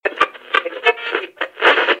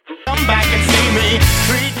come back and see me.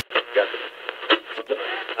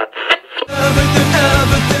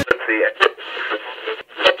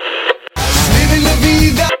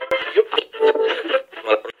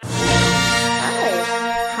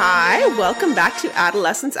 Hi, welcome back to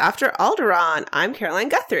Adolescence After Alderaan. I'm Caroline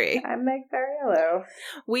Guthrie. I'm Meg Fariello.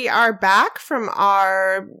 We are back from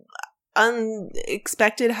our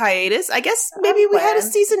unexpected hiatus. I guess maybe we had a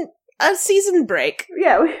season break.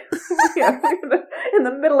 Yeah, we're in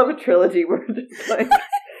the middle of a trilogy. We're just like,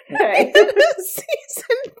 hey.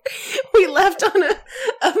 We left on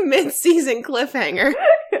a mid-season cliffhanger.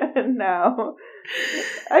 No.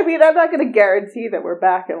 I mean, I'm not going to guarantee that we're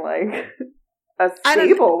back in, like, a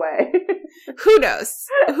stable way. Who knows?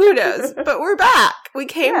 But we're back. We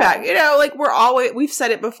came back. You know, like, we've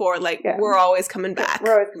said it before, like, we're always coming back.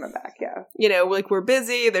 We're always coming back, yeah. You know, like, we're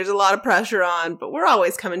busy, there's a lot of pressure on, but we're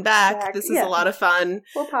always coming back. This is a lot of fun.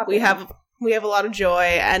 We'll pop we in. have a lot of joy,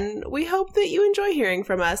 and we hope that you enjoy hearing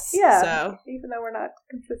from us. Yeah, so. Even though we're not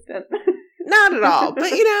consistent. Not at all. But,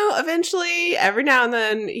 you know, eventually, every now and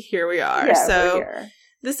then, here we are. Yeah, so. we're here.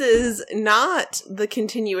 This is not the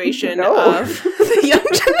continuation of the Young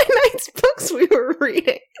Jedi Knights books we were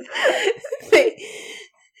reading.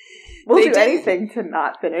 We'll do anything to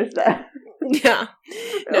not finish that. Yeah.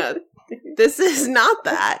 No, this is not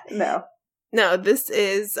that. No, this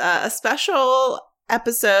is a special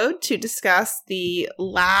episode to discuss the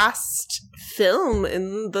last film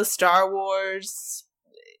in the Star Wars,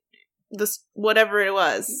 whatever it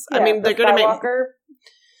was. Yeah, I mean, they're going to make...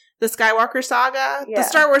 The Skywalker saga? Yeah. The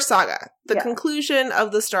Star Wars saga. The conclusion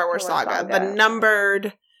of the Star Wars saga.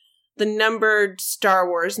 The numbered Star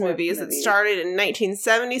Wars movies that started in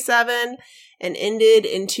 1977 and ended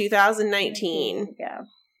in 2019. Yeah.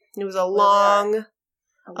 It was a long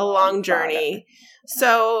journey.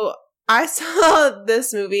 So I saw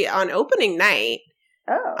this movie on opening night.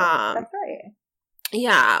 Oh, that's right.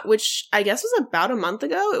 Yeah, which I guess was about a month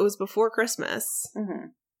ago. It was before Christmas. Mm-hmm.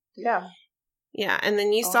 Yeah. Yeah, and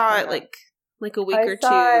then you saw it like a week or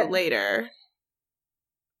two later.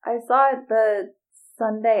 I saw it the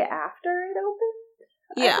Sunday after it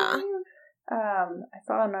opened. Yeah. I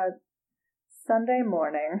saw it on a Sunday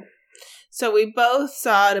morning. So we both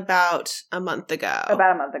saw it about a month ago.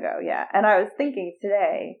 About a month ago, yeah. And I was thinking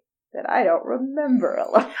today that I don't remember a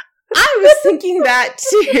lot. I was thinking that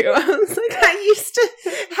too. I was like, I used to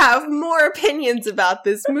have more opinions about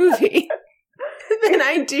this movie than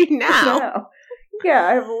I do now. Yeah,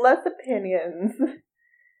 I have less opinions.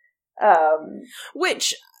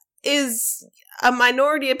 Which is a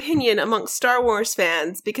minority opinion amongst Star Wars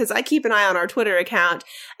fans, because I keep an eye on our Twitter account,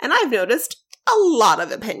 and I've noticed a lot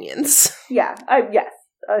of opinions. Yeah, yes.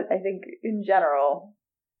 I think in general,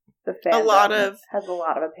 the fandom has a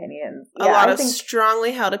lot of opinions. A lot of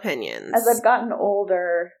strongly held opinions. As I've gotten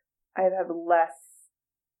older, I have less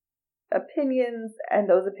opinions, and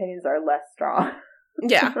those opinions are less strong.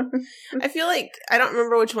 Yeah. I feel like, I don't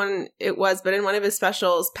remember which one it was, but in one of his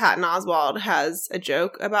specials, Patton Oswalt has a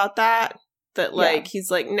joke about that. That, like, he's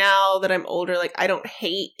like, now that I'm older, like, I don't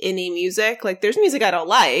hate any music. Like, there's music I don't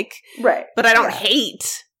like. Right. But I don't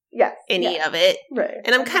hate any of it. Right.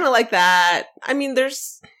 And I'm kind of like that. I mean,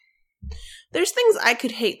 there's things I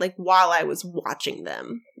could hate, like, while I was watching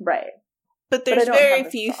them. Right. But there's very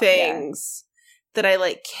few things that I,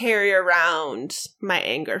 like, carry around my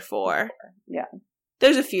anger for. Yeah.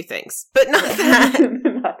 There's a few things, but not that.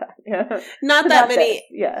 Not that many.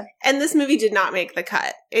 Yeah. And this movie did not make the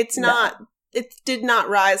cut. It's not, it did not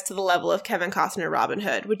rise to the level of Kevin Costner Robin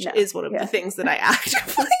Hood, which is one of the things that I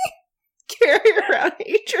actively carry around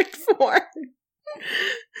hatred for.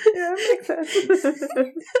 Yeah, that makes sense.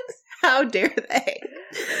 How dare they?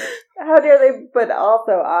 How dare they? But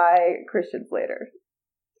also, Christian Slater.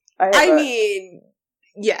 I mean,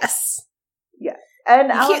 yes. Yeah.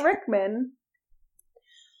 And Alan Rickman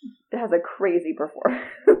has a crazy performance.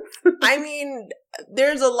 I mean,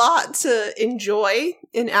 there's a lot to enjoy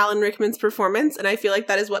in Alan Rickman's performance, and I feel like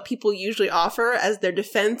that is what people usually offer as their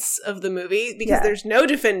defense of the movie, because there's no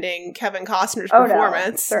defending Kevin Costner's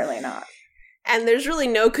performance. No, certainly not. And there's really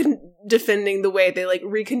no defending the way they, like,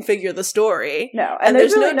 reconfigure the story. No, and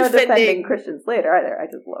there's really no defending Christian Slater either. I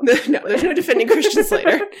just love No, there's no defending Christian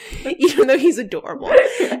Slater, even though he's adorable.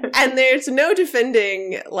 And there's no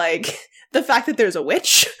defending, like, the fact that there's a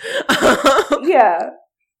witch. Yeah.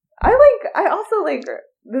 I also like,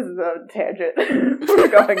 this is a tangent we're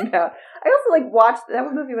going down. I also, like, watched,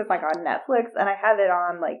 that movie was, like, on Netflix, and I had it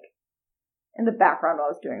on, like, in the background while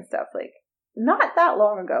I was doing stuff, like, not that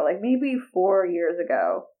long ago, like, maybe 4 years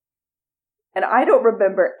ago. And I don't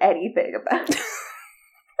remember anything about it.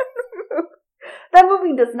 That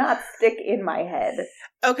movie does not stick in my head.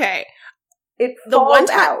 Okay. It falls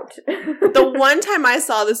out. The one time I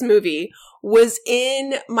saw this movie was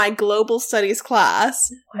in my global studies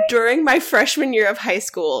class during my freshman year of high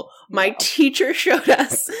school. My teacher showed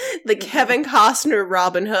us the Kevin Costner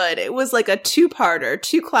Robin Hood. It was like a 2-parter,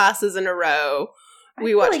 2 classes in a row.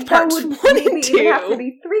 We watched like parts 1 and 2. It would have to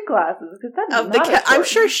be 3 classes because that's I'm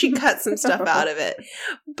sure she cut some stuff out of it.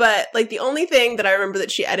 But like the only thing that I remember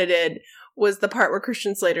that she edited was the part where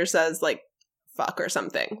Christian Slater says like fuck or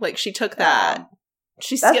something. Like she took that.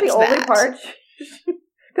 She skips that. That's the only part.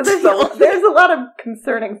 Because there's a lot of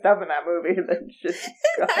concerning stuff in that movie.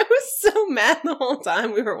 I was so mad the whole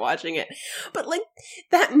time we were watching it. But like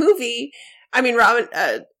that movie, I mean,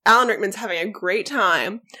 Alan Rickman's having a great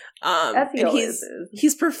time. And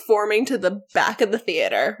he's performing to the back of the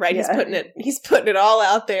theater, right? Yeah. He's putting it all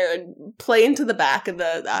out there and playing to the back of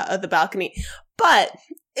the balcony. But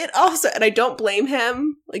it also, and I don't blame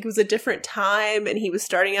him, like it was a different time and he was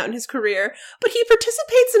starting out in his career, but he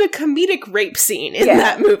participates in a comedic rape scene in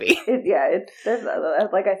that movie. There's,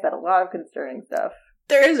 like I said, a lot of concerning stuff.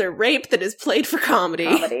 There is a rape that is played for comedy.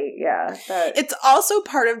 It's also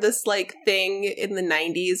part of this, like, thing in the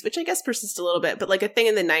 90s, which I guess persists a little bit, but, like, a thing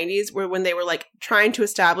in the 90s where when they were, like, trying to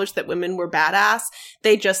establish that women were badass,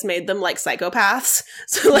 they just made them, like, psychopaths.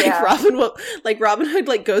 So, like, Robin Hood,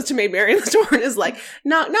 like, goes to Maid Marian's door and is like,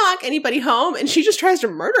 knock, knock, anybody home? And she just tries to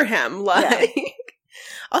murder him. Like,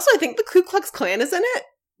 also, I think the Ku Klux Klan is in it.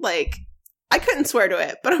 Like, I couldn't swear to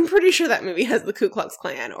it, but I'm pretty sure that movie has the Ku Klux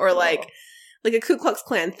Klan, or, like a Ku Klux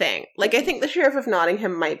Klan thing. Like, I think the Sheriff of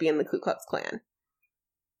Nottingham might be in the Ku Klux Klan.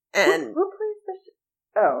 And who plays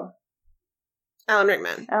the Alan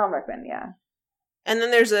Rickman. Alan Rickman, yeah. And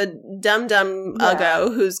then there's a dumb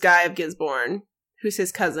Uggo, who's Guy of Gisborne, who's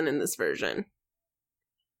his cousin in this version.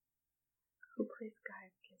 Who plays Guy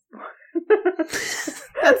of Gisborne?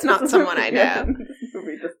 That's not someone I know. This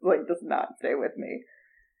movie just, does not stay with me.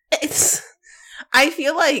 I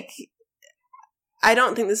feel like, I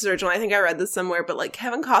don't think this is original. I think I read this somewhere, but like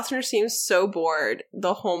Kevin Costner seems so bored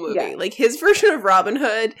the whole movie. Yeah. Like his version of Robin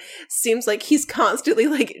Hood seems like he's constantly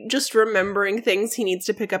like just remembering things he needs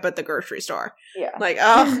to pick up at the grocery store. Yeah. Like,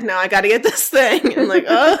 oh, now I got to get this thing. And like,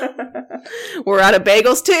 oh, we're out of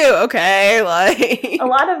bagels too. Okay. Like a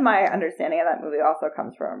lot of my understanding of that movie also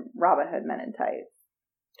comes from Robin Hood Men in Tights.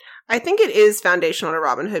 I think it is foundational to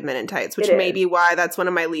Robin Hood Men in Tights, which may be why that's one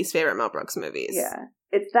of my least favorite Mel Brooks movies. Yeah.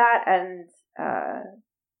 It's that and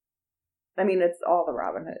I mean, it's all the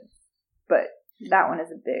Robin Hoods, but that one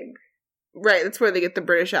is a big... Right, that's where they get the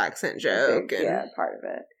British accent joke. Big, part of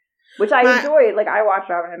it. Which I enjoyed. Like, I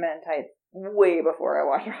watched Robin Hood Men in Tights way before I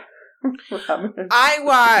watched Robin Hood. I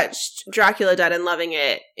watched Dracula Dead and loving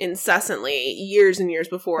it incessantly years and years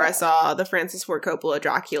before I saw the Francis Ford Coppola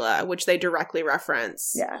Dracula, which they directly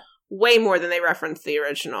reference. Yeah. Way more than they reference the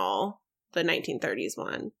original, the 1930s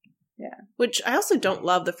one. Yeah. Which I also don't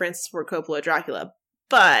love the Francis Ford Coppola Dracula,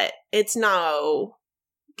 but it's no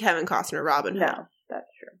Kevin Costner Robin Hood. No, that's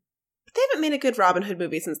true. But they haven't made a good Robin Hood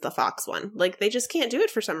movie since the Fox one. Like, they just can't do it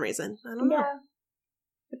for some reason. I don't know. Yeah.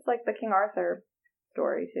 It's like the King Arthur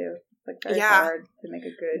story, too. It's like very hard to make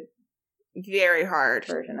a good... Very hard.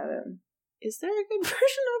 ...version of it. Is there a good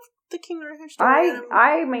version of the King Arthur story?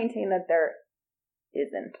 I maintain that there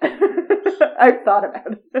isn't. I've thought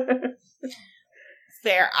about it.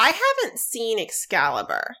 Fair. I haven't seen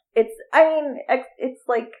Excalibur. It's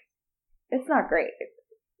like, it's not great.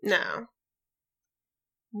 No,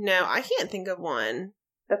 I can't think of one.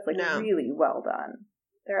 That's like really well done.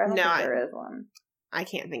 I don't think there is one. I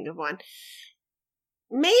can't think of one.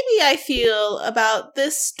 Maybe I feel about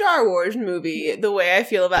this Star Wars movie the way I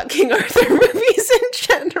feel about King Arthur movies in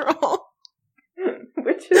general.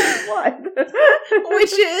 Which is what?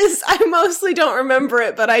 Which is, I mostly don't remember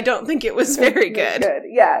it, but I don't think it was very good.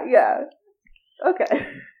 Yeah. Okay.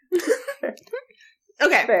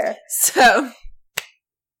 Okay. Fair. So,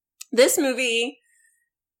 this movie,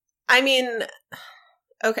 I mean,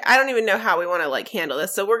 okay, I don't even know how we want to, like, handle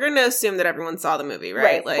this. So, we're going to assume that everyone saw the movie,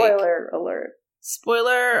 right? Like, spoiler alert.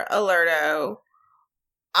 Spoiler alerto.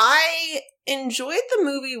 I enjoyed the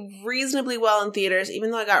movie reasonably well in theaters, even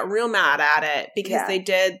though I got real mad at it because they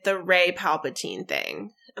did the Rey Palpatine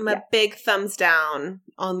thing. I'm a big thumbs down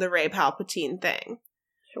on the Rey Palpatine thing.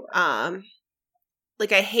 Sure.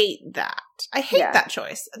 Like, I hate that. I hate that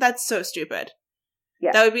choice. That's so stupid.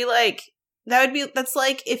 Yeah. That's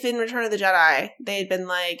like if in Return of the Jedi, they had been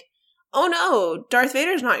like, oh no, Darth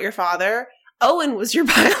Vader's not your father. Owen was your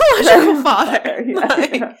biological father.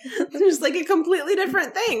 Like, there's like a completely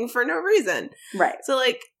different thing for no reason. Right. So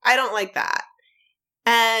like, I don't like that.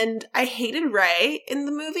 And I hated Rey in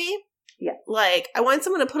the movie. Yeah. Like, I wanted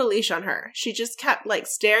someone to put a leash on her. She just kept, like,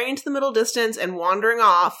 staring into the middle distance and wandering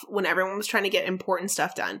off when everyone was trying to get important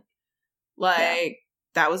stuff done. Like,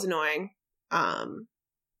 that was annoying.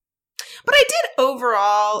 But I did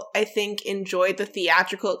overall, I think, enjoy the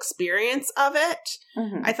theatrical experience of it.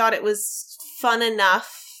 Mm-hmm. I thought it was fun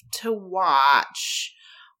enough to watch.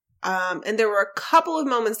 And there were a couple of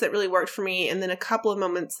moments that really worked for me, and then a couple of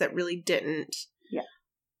moments that really didn't. Yeah.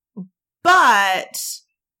 But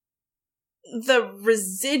the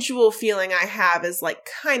residual feeling I have is, like,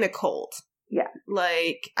 kind of cold. Yeah.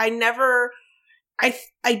 Like, I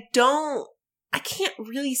can't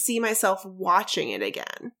really see myself watching it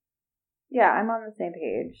again. Yeah, I'm on the same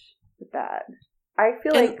page with that. I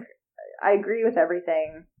feel like I agree with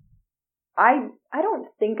everything. I don't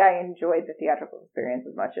think I enjoyed the theatrical experience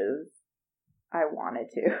as much as I wanted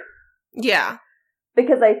to. Yeah.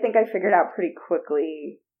 Because I think I figured out pretty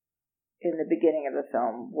quickly in the beginning of the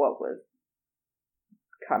film what was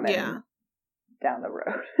coming down the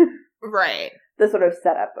road. Right. The sort of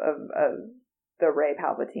setup of the Rey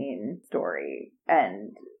Palpatine story.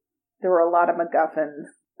 And there were a lot of MacGuffins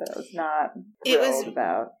that I was not thrilled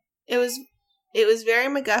about. It was very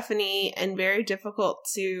MacGuffin-y and very difficult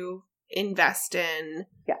to invest in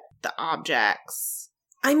the objects.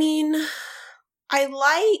 I mean, I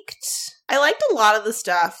liked a lot of the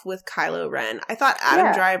stuff with Kylo Ren. I thought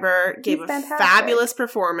Adam Driver gave a fabulous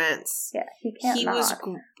performance. Yeah, he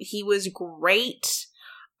was great.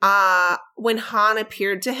 When Han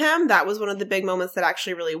appeared to him, that was one of the big moments that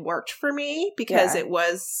actually really worked for me because it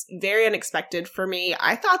was very unexpected for me.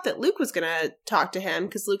 I thought that Luke was going to talk to him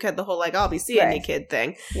because Luke had the whole, like, I'll be seeing you, kid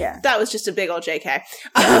thing. Yeah. That was just a big old JK.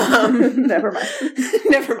 Never mind.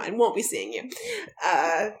 Never mind. Won't be seeing you.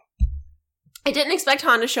 I didn't expect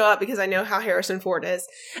Han to show up because I know how Harrison Ford is.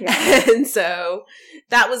 Yeah. And so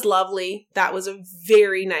that was lovely. That was a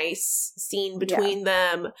very nice scene between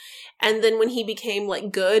them. And then when he became,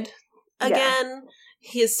 like, good again,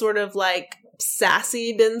 his sort of, like,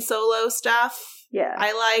 sassy Ben Solo stuff,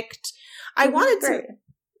 I liked. I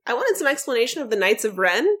wanted some explanation of the Knights of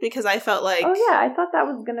Ren because I felt like... Oh, yeah. I thought that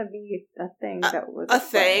was going to be a thing that was a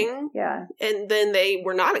thing. Yeah. And then they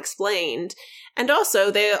were not explained. And also,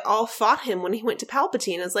 they all fought him when he went to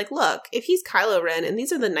Palpatine. It's like, look, if he's Kylo Ren and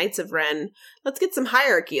these are the Knights of Ren, let's get some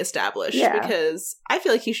hierarchy established. Yeah. Because I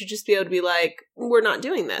feel like you should just be able to be like, we're not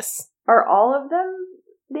doing this. Are all of them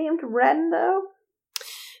named Ren, though?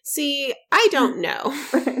 See, I don't know.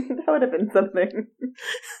 That would have been something.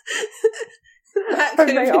 Are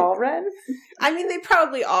they all Ren? I mean, they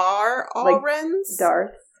probably are all like Rens.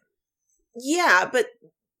 Darth. Yeah, but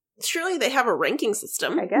surely they have a ranking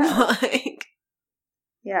system. I guess. Like,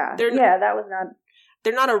 that was not...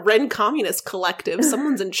 They're not a Ren communist collective.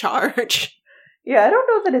 Someone's in charge. Yeah, I don't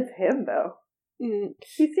know that it's him, though.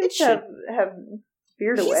 He seems to have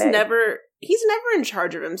veered away. He's never in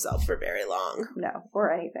charge of himself for very long. No,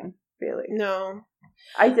 or anything, really. No.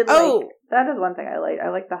 I did like... That is one thing I liked. I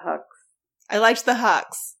like the Hux. I liked the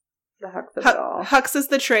Hux. The Hux of it all. Hux as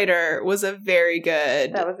the traitor was a very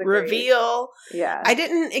good reveal. Yeah. I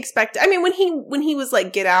didn't expect... I mean, when he was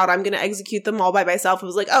like, get out, I'm going to execute them all by myself, it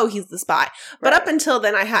was like, oh, he's the spy. But up until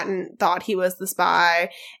then, I hadn't thought he was the spy.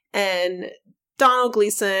 And Domhnall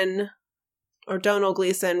Gleeson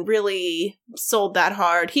really sold that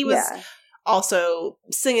hard. He was also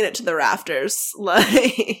singing it to the rafters.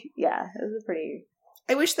 Like, yeah, it was a pretty...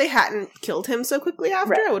 I wish they hadn't killed him so quickly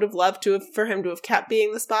after. I would have loved for him to have kept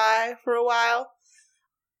being the spy for a while.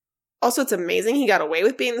 Also, it's amazing he got away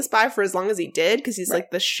with being the spy for as long as he did, because he's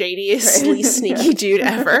like the shadiest, least sneaky dude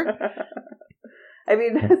ever. I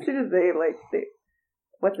mean, as soon as they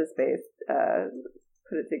what's his face,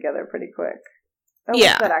 put it together pretty quick. Oh,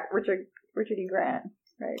 yeah. What's that Richard E. Grant,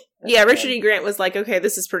 right? That's Richard E. Grant was like, okay,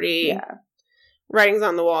 this is pretty writings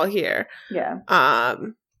on the wall here. Yeah.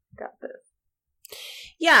 Got this.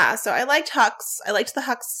 Yeah, so I liked Hux. I liked the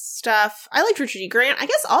Hux stuff. I liked Richard E. Grant. I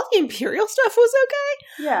guess all the Imperial stuff was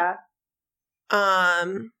okay. Yeah.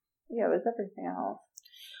 Yeah, it was everything else.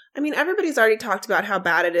 I mean, everybody's already talked about how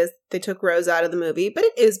bad it is they took Rose out of the movie, but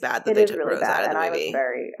it is bad that they took Rose out of the movie. I was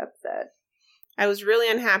very upset. I was really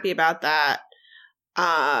unhappy about that.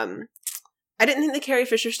 I didn't think the Carrie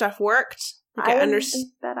Fisher stuff worked. I didn't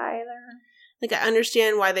think that either. Like, I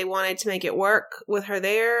understand why they wanted to make it work with her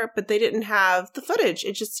there, but they didn't have the footage.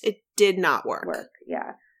 It did not work.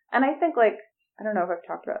 Yeah. And I think, like, I don't know if I've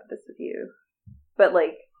talked about this with you, but,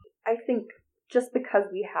 like, I think just because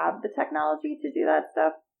we have the technology to do that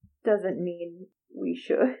stuff doesn't mean we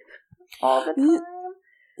should all the time.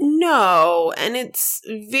 No, and it's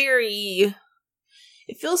very...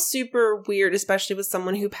 It feels super weird, especially with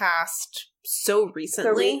someone who passed so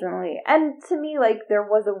recently. And to me, like, there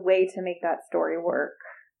was a way to make that story work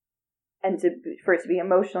and for it to be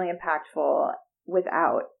emotionally impactful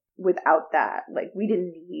without that. Like, we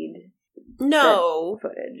didn't need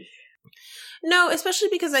footage. No, especially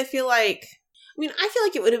because I feel like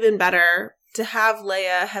it would have been better to have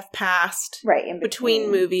Leia have passed in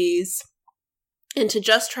between movies and to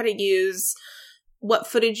just try to use what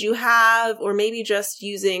footage you have, or maybe just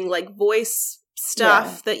using like voice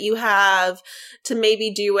stuff that you have to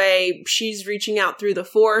maybe do she's reaching out through the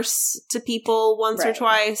Force to people once or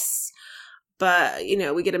twice. But,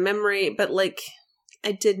 we get a memory. But like,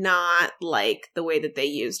 I did not like the way that they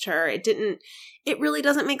used her. It really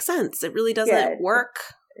doesn't make sense. It really doesn't work.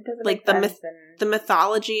 It doesn't like the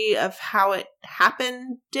mythology of how it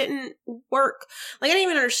happened didn't work. Like, I didn't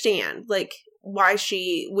even understand like why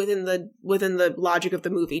she within the logic of the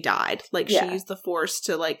movie died. Like, she used the Force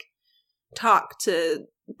to like talk to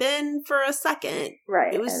Ben for a second.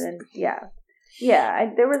 Right. It was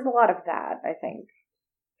there was a lot of that, I think.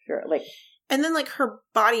 Sure. Like, and then like her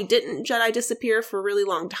body didn't Jedi disappear for a really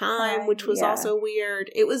long time, which was also weird.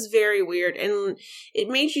 It was very weird, and it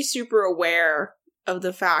made you super aware of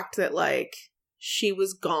the fact that like she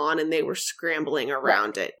was gone and they were scrambling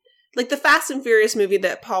around it. Like the Fast and Furious movie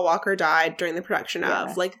that Paul Walker died during the production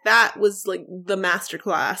of, like that was like the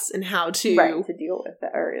masterclass in how to deal with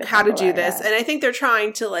it, or how to do this. And I think they're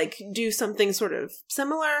trying to like do something sort of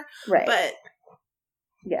similar, but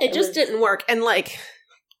it just didn't work. And like,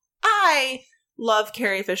 I love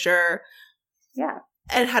Carrie Fisher. Yeah.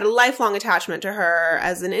 And had a lifelong attachment to her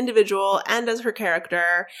as an individual and as her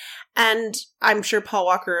character. And I'm sure Paul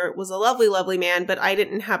Walker was a lovely, lovely man, but I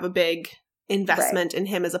didn't have a big investment in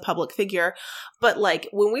him as a public figure. But like,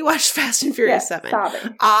 when we watched Fast and Furious 7,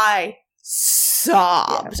 I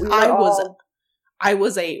sobbed. I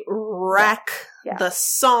was a wreck. Yeah. The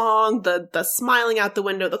song, the smiling out the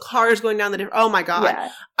window, the cars going down oh my God.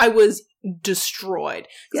 Yeah. I was destroyed.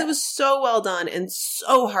 Because it was so well done and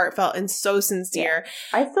so heartfelt and so sincere.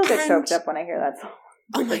 Yeah. I still get choked up when I hear that song.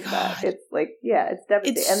 Oh my God. It's like, it's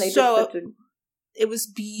devastating. And it was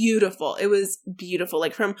beautiful. It was beautiful.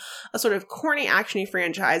 Like, from a sort of corny action-y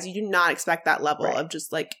franchise, you do not expect that level of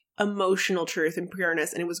just like emotional truth and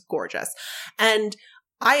pureness, and it was gorgeous. And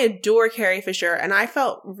I adore Carrie Fisher, and I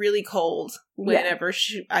felt really cold whenever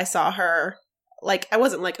I saw her. Like, I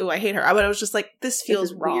wasn't like, oh, I hate her. But I was just like, this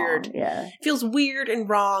feels weird. Yeah. It feels weird and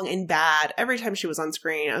wrong and bad. Every time she was on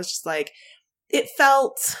screen, I was just like, it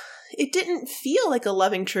didn't feel like a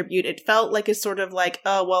loving tribute. It felt like a sort of like,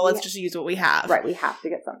 oh, well, let's just use what we have. Right, we have to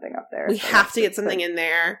get something up there. We have to get something in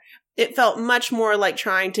there. It felt much more like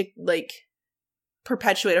trying to, like,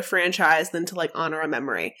 perpetuate a franchise than to, like, honor a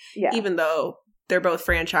memory. Yeah. Even though they're both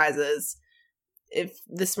franchises. If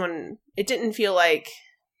this one, it didn't feel like,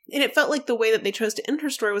 and it felt like the way that they chose to end her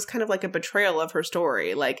story was kind of like a betrayal of her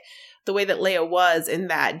story. Like, the way that Leia was in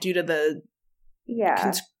that, due to the,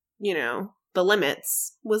 the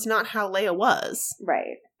limits, was not how Leia was.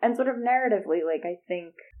 Right. And sort of narratively, like, I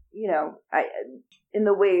think,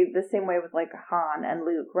 the same way with, like, Han and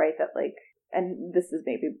Luke, right, that, like, and this is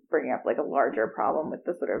maybe bringing up, like, a larger problem with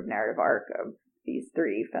the sort of narrative arc of these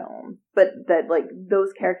three films, but that, like,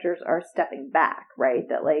 those characters are stepping back, right?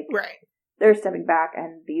 That, like, they're stepping back,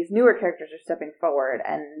 and these newer characters are stepping forward,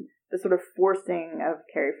 and the sort of forcing of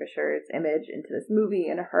Carrie Fisher's image into this movie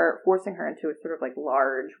and forcing her into a sort of, like,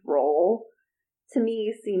 large role, to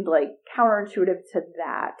me, seemed, like, counterintuitive to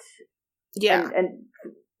that. Yeah. And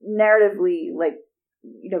narratively, like,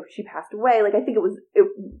 she passed away. Like, I think it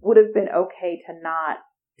would have been okay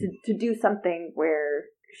to do something where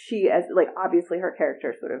she, as, like, obviously her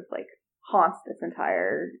character sort of, like, haunts this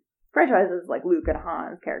entire franchise as, like, Luke and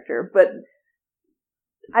Han's character, but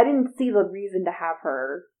I didn't see the reason to have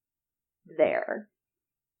her there.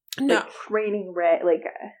 No. Like, training Rey, like,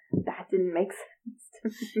 that didn't make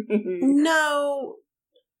sense to me. No.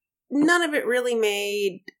 None of it really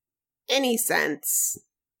made any sense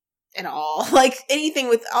at all. Like, anything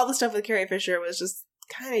with all the stuff with Carrie Fisher was just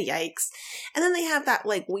kind of yikes. And then they have that,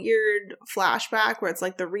 like, weird flashback where it's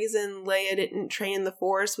like the reason Leia didn't train in the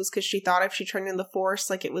Force was because she thought if she trained in the Force,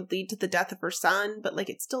 like, it would lead to the death of her son, but, like,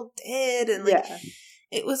 it still did. And, like,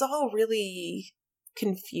 it was all really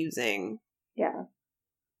confusing. Yeah.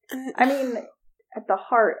 I mean, at the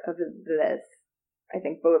heart of this, I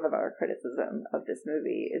think both of our criticism of this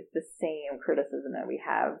movie is the same criticism that we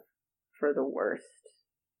have for the worst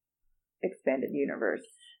expanded universe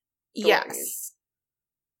stories. Yes.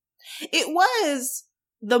 It was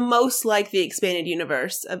the most like the expanded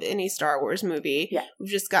universe of any Star Wars movie. Yeah.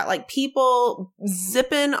 We've just got, like, people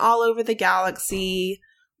zipping all over the galaxy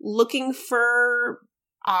looking for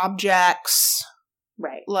objects.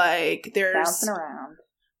 Right. Like, there's bouncing around.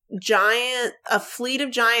 A fleet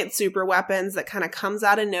of giant super weapons that kind of comes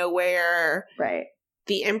out of nowhere. Right.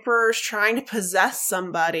 The Emperor's trying to possess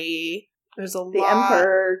somebody. There's a lot. The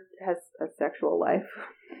Emperor has a sexual life.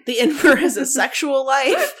 The Emperor has a sexual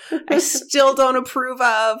life. I still don't approve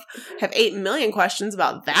of. Have 8 million questions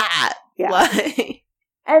about that. Yeah. Like,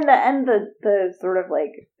 and the sort of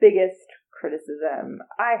like biggest criticism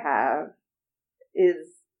I have is,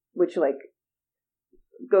 which like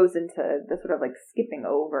goes into the sort of like skipping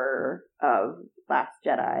over of Last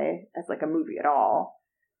Jedi as like a movie at all,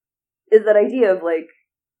 is that idea of like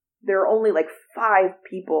there are only like 5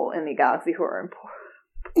 people in the galaxy who are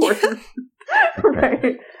important.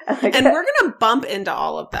 Right. And we're gonna bump into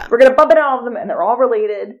all of them. We're gonna bump into all of them, and they're all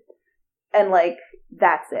related, and like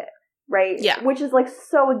that's it, right? Yeah. Which is like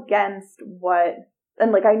so against what,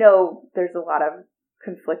 and like I know there's a lot of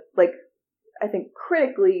conflict. Like I think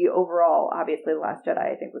critically overall, obviously, The Last Jedi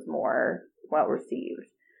I think was more well received.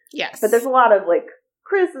 Yes. But there's a lot of like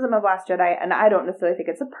criticism of Last Jedi, and I don't necessarily think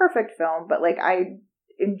it's a perfect film, but like I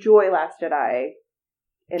enjoy Last Jedi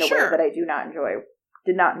in a way that I did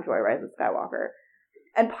not enjoy Rise of Skywalker.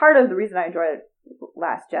 And part of the reason I enjoy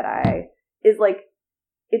Last Jedi is like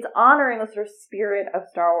it's honoring the sort of spirit of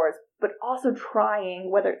Star Wars, but also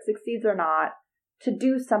trying, whether it succeeds or not, to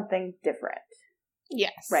do something different.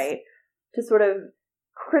 Yes. Right? To sort of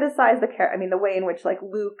criticize the character. I mean, the way in which like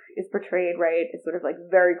Luke is portrayed, right, is sort of like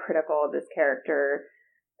very critical of this character.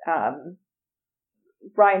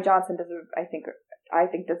 Rian Johnson does, I think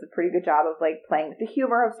does a pretty good job of like playing with the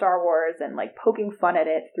humor of Star Wars and like poking fun at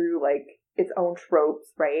it through like its own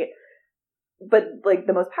tropes, right? But like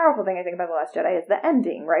the most powerful thing I think about The Last Jedi is the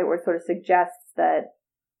ending, right? Where it sort of suggests that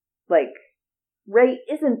like Rey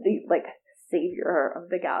isn't the like savior of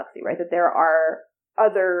the galaxy, right? That there are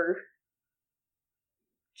other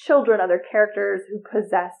children, other characters who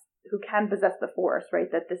can possess the Force,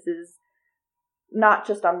 right? That this is not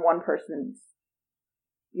just on one person's,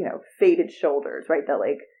 you know, fated shoulders, right? That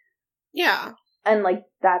like, yeah, and like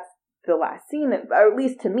that's the last scene, or at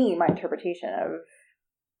least to me, my interpretation of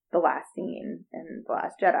the last scene in The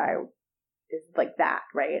Last Jedi is like that,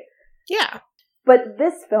 right? Yeah. But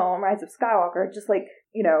this film, Rise of Skywalker, just like,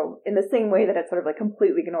 you know, in the same way that it sort of like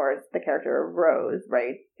completely ignores the character of Rose,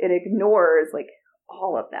 right? It ignores like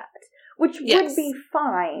all of that, which would be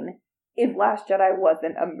fine if Last Jedi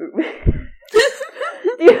wasn't a movie.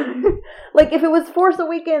 Like if it was Force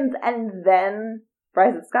Awakens and then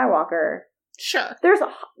Rise of Skywalker, sure, there's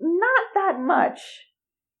not that much.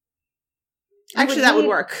 Actually, that would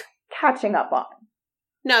work. Catching up on.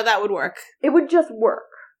 No, that would work. It would just work.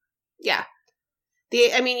 Yeah.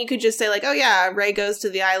 I mean, you could just say, like, oh, yeah, Rey goes to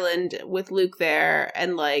the island with Luke there,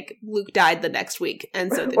 and, like, Luke died the next week,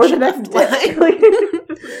 and so then she left.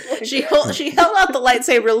 She held out the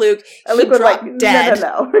lightsaber to Luke. And Luke was like, dead.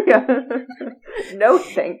 No. No,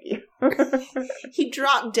 thank you. He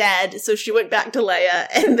dropped dead, so she went back to Leia,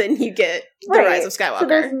 and then you get the Rise of Skywalker. So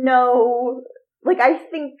there's no... Like, I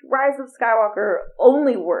think Rise of Skywalker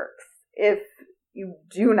only works if you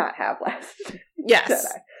do not have Last Jedi.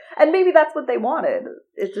 And maybe that's what they wanted,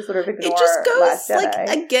 is to sort of ignore Last Jedi. It just goes, like,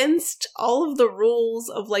 against all of the rules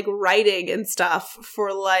of, like, writing and stuff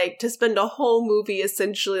for, like, to spend a whole movie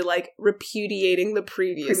essentially, like, repudiating the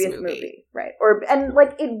previous movie. Right. And,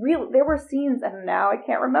 like, there were scenes, and now I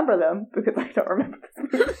can't remember them, because I don't remember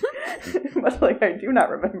this movie. Much like I do not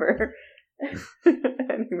remember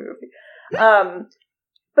any movie.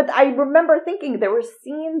 But I remember thinking there were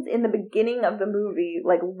scenes in the beginning of the movie,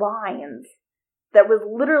 like, lines, that was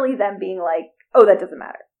literally them being like, oh, that doesn't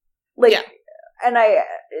matter. Like, and it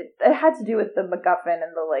had to do with the MacGuffin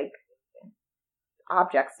and the, like,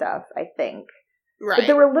 object stuff, I think. Right. But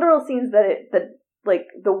there were literal scenes that like,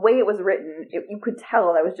 the way it was written, you could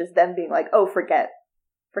tell that was just them being like, oh, forget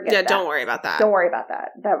that. Yeah, don't worry about that. Don't worry about that.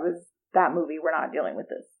 That was that movie. We're not dealing with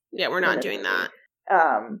this. Yeah, we're not doing that.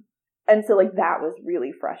 And so, like, that was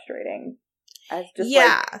really frustrating. As just,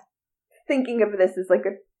 like, thinking of this as, like,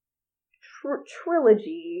 a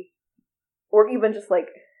trilogy, or even just, like,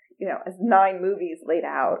 you know, as 9 movies laid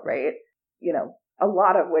out, right? You know, a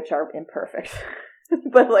lot of which are imperfect.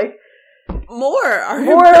 But, like... More are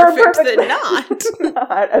imperfect than not.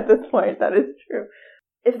 Not at this point, that is true.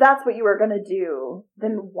 If that's what you were going to do,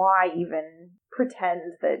 then why even pretend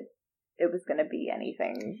that it was going to be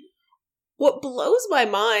anything? What blows my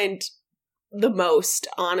mind the most,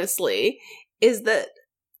 honestly, is that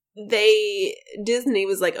Disney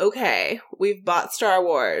was like, okay, we've bought Star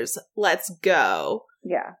Wars, let's go.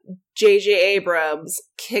 Yeah. J.J. Abrams,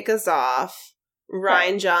 kick us off,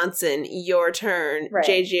 Rian Johnson, your turn. Right.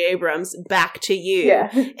 J.J. Abrams, back to you. Yeah.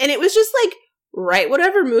 And it was just like, write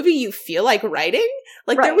whatever movie you feel like writing.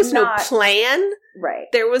 Like, there was no plan. Right.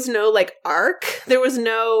 There was no, like, arc. There was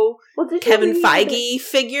no Kevin Feige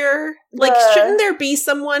figure. Like, shouldn't there be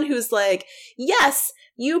someone who's like, yes,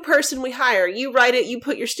 you person we hire, you write it, you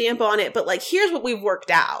put your stamp on it, but, like, here's what we've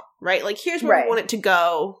worked out, right? Like, here's where we want it to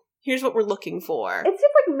go. Here's what we're looking for. It seems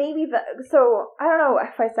like maybe so, I don't know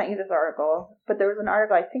if I sent you this article, but there was an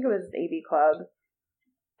article, I think it was AV Club,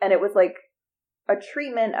 and it was, like, a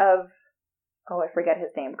treatment of, I forget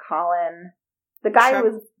his name, Colin. The guy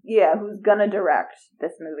who's gonna direct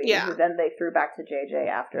this movie, who then they threw back to JJ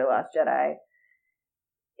after Last Jedi.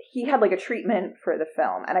 He had, like, a treatment for the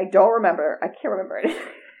film, and I can't remember it.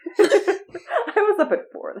 I was up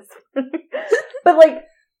at 4 this morning. But, like,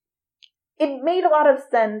 it made a lot of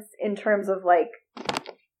sense in terms of, like,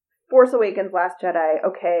 Force Awakens, Last Jedi,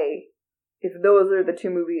 okay, if those are the 2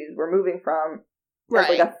 movies we're moving from, there's,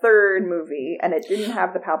 like, a third movie, and it didn't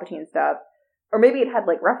have the Palpatine stuff. Or maybe it had,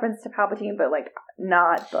 like, reference to Palpatine, but, like,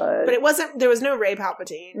 not the... But it wasn't... There was no Rey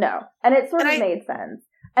Palpatine. No. And it sort of made sense.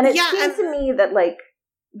 And it seems to me that, like,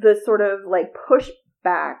 the sort of, like,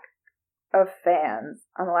 pushback of fans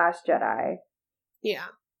on The Last Jedi... Yeah.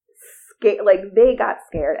 Like, they got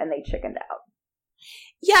scared and they chickened out.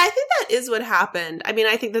 Yeah, I think that is what happened. I mean,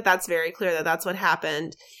 I think that that's very clear that that's what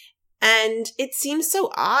happened. And it seems so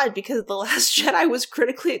odd because The Last Jedi was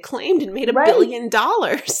critically acclaimed and made $1 billion.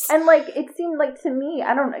 And, like, it seemed like to me,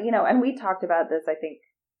 I don't know, and we talked about this, I think,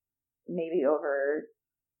 maybe over,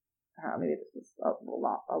 maybe this was a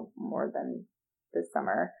lot more than the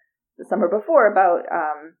summer before, about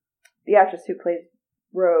the actress who plays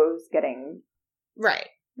Rose getting,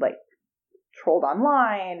 like, trolled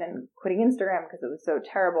online and quitting Instagram because it was so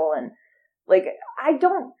terrible. And, like, I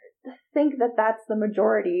don't think that that's the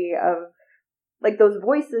majority of, like, those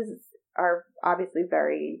voices are obviously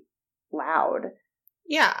very loud.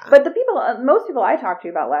 Yeah. But most people I talk to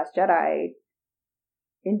about Last Jedi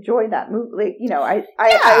enjoyed that movie. Like, you know, I've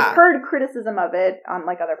heard criticism of it on,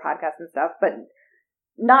 like, other podcasts and stuff, but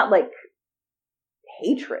not, like,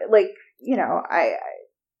 hatred. Like, you know,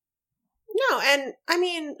 No, and, I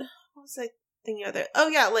mean, what was I thinking of there? Oh,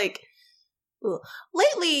 yeah, like,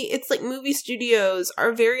 lately, it's like movie studios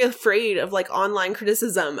are very afraid of, like, online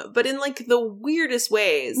criticism, but in, like, the weirdest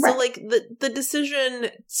ways. Right. So, like, the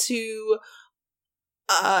decision to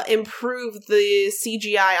improve the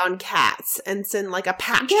CGI on Cats and send, like, a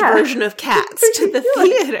patched version of Cats to the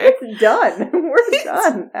theater. It's done. We're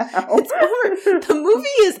done now. It's over. The movie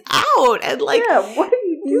is out, and, like, what are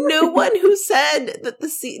you doing? No one who said that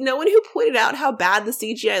no one who pointed out how bad the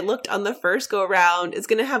CGI looked on the first go round is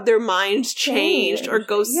going to have their minds changed or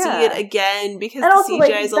go see it again because the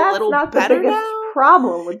CGI is a little better now.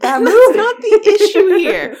 Problem with that movie. That's not the issue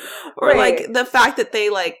here. Or like the fact that they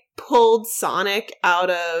like pulled Sonic out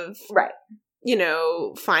of you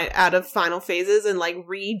know, out of final phases and like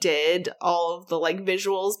redid all of the like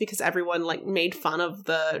visuals because everyone like made fun of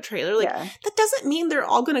the trailer. Like that doesn't mean they're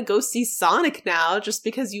all gonna go see Sonic now just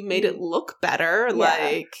because you made it look better.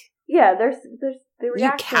 Like there's the reaction.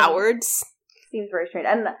 You cowards. Seems very strange.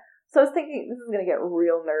 And so I was thinking this is gonna get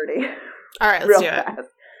real nerdy. All right, let's do it.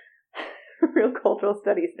 Real cultural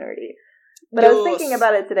studies nerdy. But I was thinking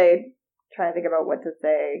about it today, trying to think about what to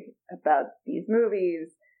say about these movies.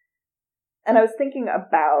 And I was thinking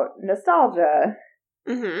about nostalgia.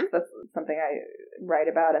 Mm-hmm. That's something I write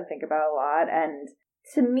about and think about a lot. And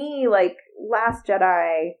to me, like, Last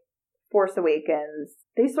Jedi, Force Awakens,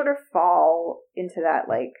 they sort of fall into that,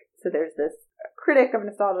 like, so there's this critic of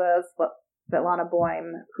nostalgia, Svetlana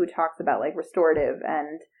Boym, who talks about, like, restorative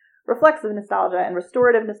and reflexive nostalgia. And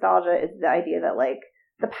restorative nostalgia is the idea that, like,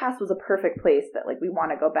 the past was a perfect place that, like, we want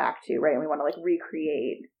to go back to, right? And we want to, like,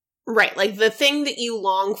 recreate. Right, like the thing that you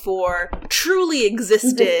long for truly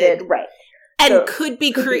existed right, and so, could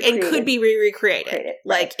be recreated. Right.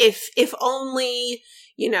 Like if only,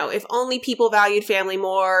 you know, if only people valued family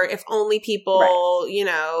more, if only people, you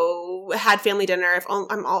know, had family dinner. If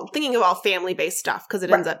I'm all thinking of all family based stuff because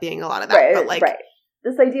it ends up being a lot of that. But like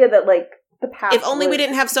this idea that like the past. If only we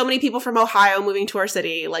didn't have so many people from Ohio moving to our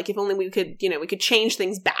city. Like, if only we could, you know, we could change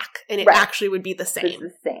things back and it actually would be the same. It's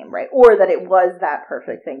the same, right? Or that it was that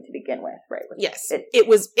perfect thing to begin with, right? Yes. It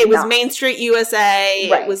was Main Street USA.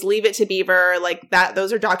 Right. It was Leave It to Beaver. Like, that.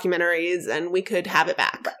 Those are documentaries and we could have it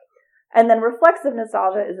back. Right. And then reflexive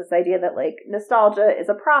nostalgia is this idea that, like, nostalgia is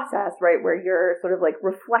a process, right? Where you're sort of, like,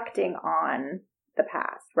 reflecting on the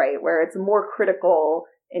past, right? Where it's more critical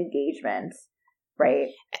engagement. Right.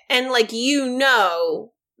 And like, you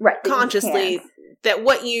know, consciously that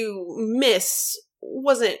what you miss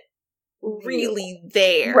wasn't really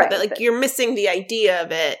there. Right. That, like, you're missing the idea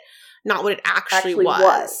of it, not what it actually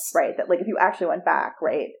was. Right. That, like, if you actually went back,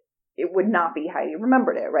 right, it would not be how you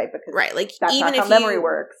remembered it, right? Because like, that's even not how memory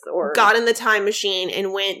works. Or got in the time machine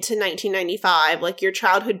and went to 1995, like, your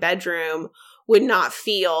childhood bedroom would not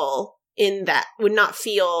feel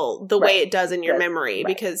the way it does in your memory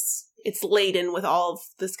because it's laden with all of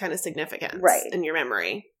this kind of significance in your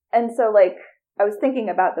memory. And so, like, I was thinking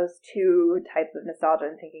about those two types of nostalgia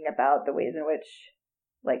and thinking about the ways in which,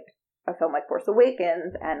 like, a film like Force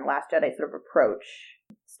Awakens and Last Jedi sort of approach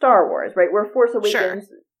Star Wars, right? Where Force Awakens,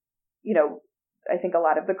 you know, I think a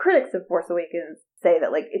lot of the critics of Force Awakens say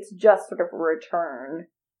that, like, it's just sort of a return.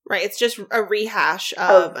 Right, it's just a rehash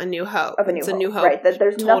of A New Hope. It's A New Hope. Right, that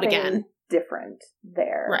there's nothing again. Different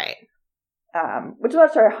there. Right. Which I'm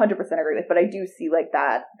not sure I 100% agree with, but I do see, like,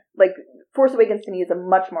 that, like, Force Awakens to me is a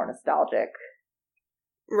much more nostalgic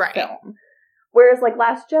film. Whereas, like,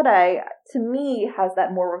 Last Jedi, to me, has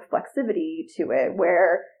that more reflexivity to it,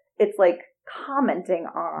 where it's, like, commenting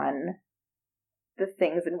on the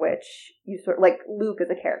things in which you sort of, like, Luke as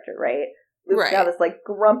a character, right? Luke's now this, like,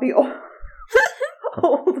 grumpy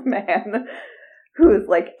old man who is,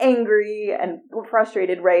 like, angry and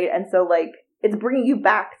frustrated, right? And so, like, it's bringing you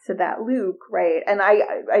back to that Luke, right? And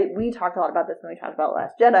we talked a lot about this when we talked about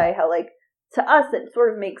Last Jedi, how, like, to us, it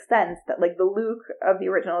sort of makes sense that, like, the Luke of the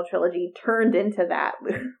original trilogy turned into that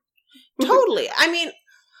Luke. Totally. I mean,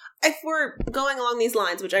 if we're going along these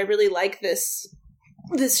lines, which I really like this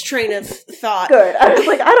train of thought. Good. I was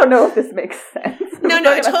like, I don't know if this makes sense. No,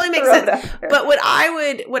 it totally makes sense. But what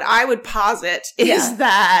I would posit is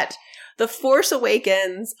that The Force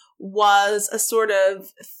Awakens was a sort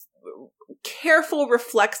of careful,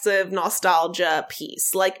 reflexive nostalgia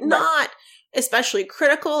piece. Like, not especially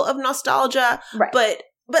critical of nostalgia, but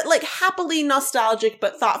like happily nostalgic,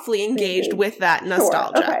 but thoughtfully engaged with that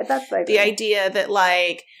nostalgia. Okay, that's like the idea that,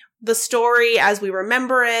 like, the story as we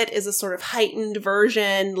remember it is a sort of heightened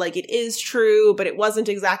version. Like, it is true, but it wasn't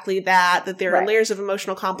exactly that there are layers of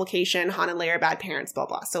emotional complication. Han and Leia are bad parents, blah,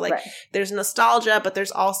 blah. So, like, there's nostalgia, but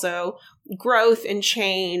there's also growth and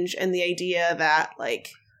change and the idea that, like,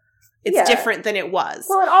 it's different than it was.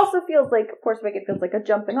 Well, it also feels like, Force Awakens feels like a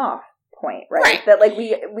jumping off point, right? That, like,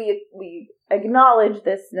 we acknowledge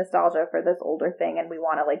this nostalgia for this older thing and we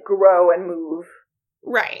want to, like, grow and move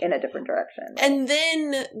in a different direction. And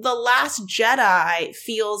then The Last Jedi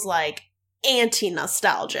feels like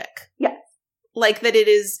anti-nostalgic. Yes. Like, that it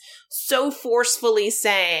is so forcefully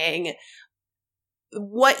saying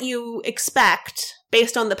what you expect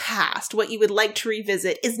based on the past, what you would like to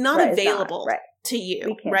revisit, is not available to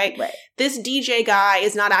you, right? This DJ guy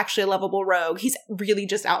is not actually a lovable rogue. He's really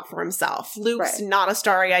just out for himself. Luke's not a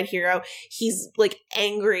starry-eyed hero. He's, like,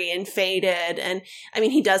 angry and faded, and I mean,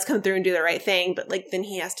 he does come through and do the right thing, but, like, then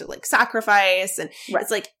he has to, like, sacrifice, and it's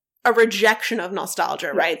like a rejection of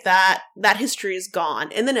nostalgia, right? That history is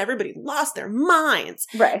gone, and then everybody lost their minds,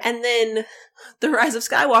 and then The Rise of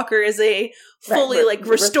Skywalker is a fully like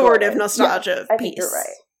restorative nostalgia piece. I think you're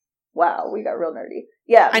right. Wow, we got real nerdy.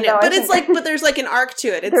 Yeah, I know, but it's like, but there's like an arc to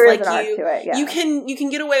it. It's there like is an arc to it, you can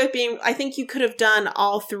get away with being. I think you could have done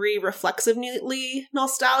all three reflexively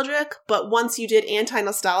nostalgic, but once you did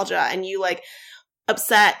anti-nostalgia and you like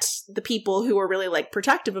upset the people who were really like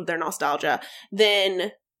protective of their nostalgia,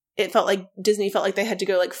 then it felt like Disney felt like they had to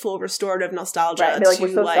go like full restorative nostalgia. Right, like,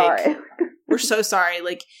 we're so sorry. We're so sorry.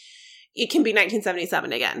 Like, it can be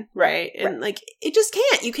 1977 again, right? And like, it just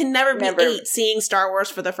can't. You can never be 8 seeing Star Wars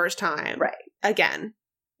for the first time, again.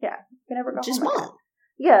 Yeah, you can never go. Just won't.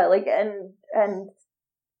 Yeah, like, and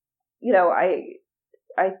you know, I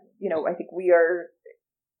think we are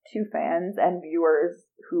two fans and viewers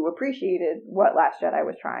who appreciated what Last Jedi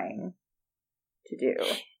was trying to do.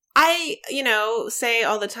 I, say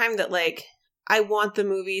all the time that, like, I want the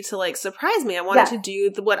movie to, like, surprise me. I want it to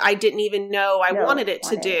do what I didn't even know I wanted it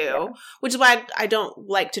to do, which is why I don't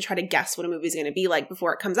like to try to guess what a movie's going to be like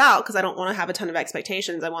before it comes out, because I don't want to have a ton of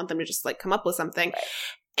expectations. I want them to just, like, come up with something.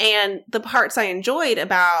 And the parts I enjoyed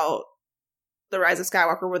about The Rise of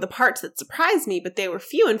Skywalker were the parts that surprised me, but they were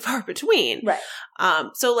few and far between.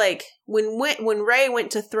 So, like, when Rey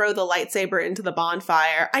went to throw the lightsaber into the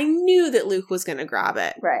bonfire, I knew that Luke was going to grab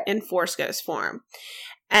it in Force Ghost form.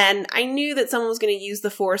 And I knew that someone was going to use the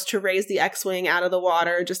Force to raise the X-Wing out of the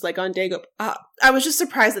water, just like on Dagobah. I was just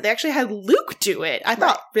surprised that they actually had Luke do it. I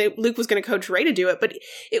thought Luke was going to coach Rey to do it, but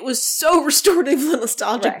it was so restoratively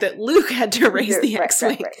nostalgic that Luke had to raise the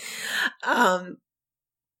X-Wing.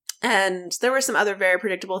 And there were some other very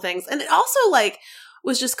predictable things. And it also, like,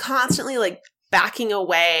 was just constantly, like, backing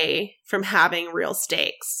away from having real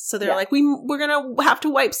stakes. So they're like, we're going to have to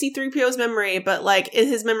wipe C-3PO's memory, but like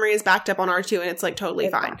his memory is backed up on R2 and it's like totally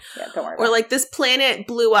fine. Yeah, don't worry. Or like this planet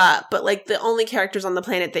blew up, but like the only characters on the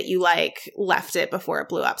planet that you like left it before it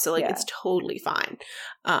blew up. So like it's totally fine.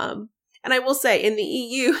 And I will say, in the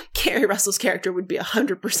EU, Carrie Russell's character would be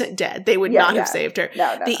 100% dead. They would not have saved her.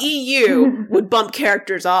 No, the EU would bump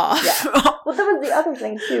characters off. Yeah. Well, that was the other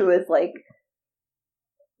thing, too, is, like,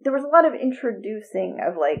 there was a lot of introducing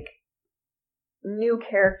of, like, new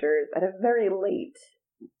characters at a very late...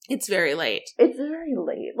 It's very late. It's very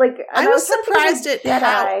late. Like, I was surprised at Jedi.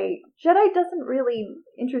 how... Jedi doesn't really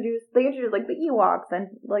introduce... They introduce, like, the Ewoks and,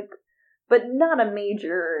 like... But not a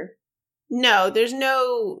major... No, there's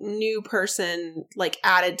no new person, like,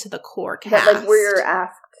 added to the core cast. That, like, where you're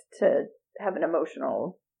asked to have an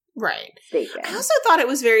emotional stake in. I also thought it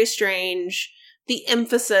was very strange, the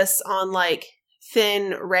emphasis on, like,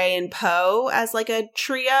 Finn, Rey, and Poe as, like, a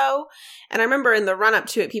trio. And I remember in the run-up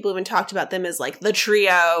to it, people even talked about them as, like, the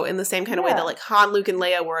trio in the same kind of way that, like, Han, Luke, and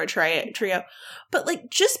Leia were a trio. But, like,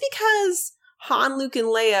 just because Han, Luke, and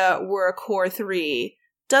Leia were a core 3...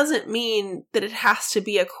 doesn't mean that it has to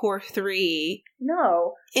be a core 3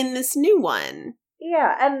 in this new one.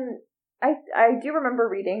 Yeah, and I do remember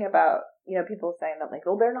reading about, you know, people saying that, like,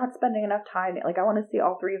 well, they're not spending enough time. Like, I want to see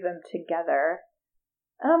all 3 of them together.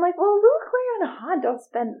 And I'm like, well, Luke, Leia, and Han don't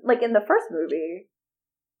spend, like, in the first movie,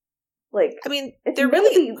 like, I mean, it's they're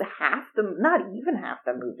maybe really... not even half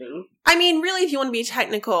the movie. I mean, really, if you want to be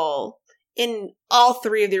technical, in all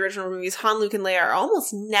 3 of the original movies, Han, Luke, and Leia are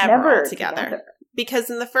almost never all together. Because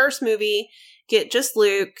in the first movie, get just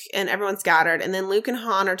Luke and everyone's scattered, and then Luke and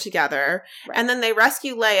Han are together, and then they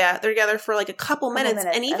rescue Leia. They're together for like a couple minutes,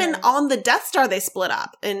 and even on the Death Star, they split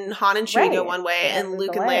up, and Han and Chewie go one way, and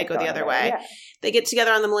Luke and Leia go the other way. Yeah. They get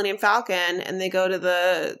together on the Millennium Falcon, and they go to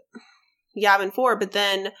the Yavin 4, but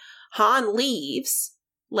then Han leaves,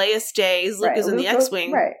 Leia stays, Luke is in the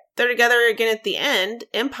X-Wing. They're together again at the end,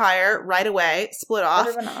 Empire, right away, split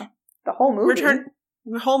off. The whole movie.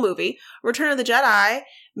 Return of the Jedi,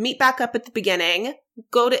 meet back up at the beginning,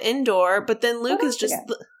 go to Endor, but then Luke is just...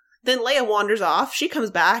 Then Leia wanders off, she comes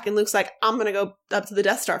back, and Luke's like, I'm gonna go up to the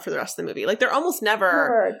Death Star for the rest of the movie. Like, they're almost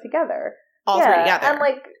never together. All 3 together. And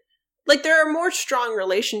like, there are more strong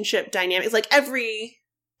relationship dynamics. Like,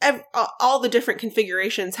 all the different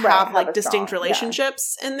configurations have like distinct strong,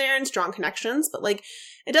 relationships in there and strong connections, but like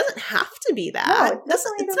it doesn't have to be that. No, it does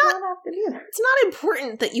not have to be that. It's not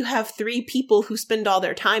important that you have 3 people who spend all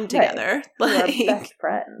their time together, like who are best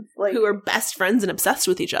friends, who are best friends and obsessed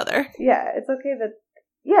with each other. Yeah, it's okay that.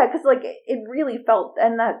 Yeah, because like it really felt,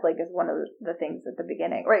 and that like is one of the things at the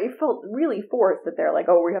beginning, right? It felt really forced that they're like,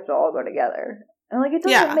 oh, we have to all go together, and like it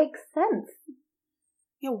doesn't make sense.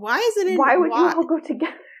 Yeah, why is it? Why would you all go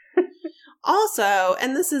together? Also,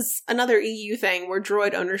 and this is another EU thing where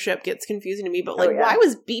droid ownership gets confusing to me, but like, why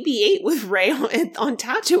was BB-8 with Rey on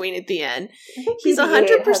Tatooine at the end? He's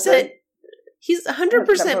 100%. He's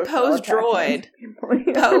 100% Poe's droid.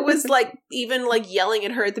 Poe was like even like yelling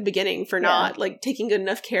at her at the beginning for not like taking good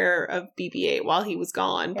enough care of BB-8 while he was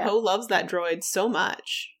gone. Poe loves that droid so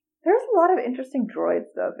much. There's a lot of interesting droid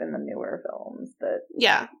stuff in the newer films that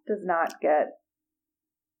does not get,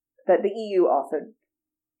 that the EU also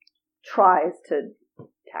tries to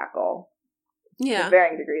tackle to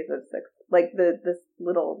varying degrees of success. Like this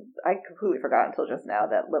little, I completely forgot until just now,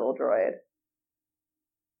 that little droid.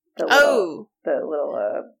 The little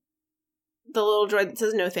droid that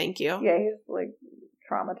says no thank you. Yeah, he's like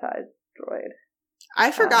traumatized droid.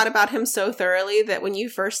 I forgot about him so thoroughly that when you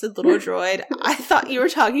first said little droid, I thought you were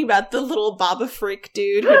talking about the little Baba Freak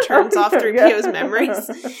dude who turns off 3PO's memories.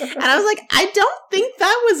 And I was like, I don't think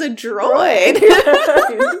that was a droid.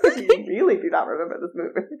 You really do not remember this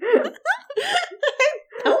movie.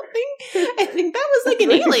 I think that was like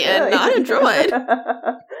an alien, not a droid.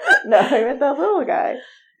 No, I meant that little guy.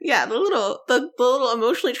 Yeah, the little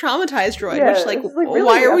emotionally traumatized droid, which like really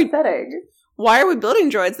why are upsetting. Why are we building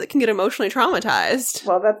droids that can get emotionally traumatized?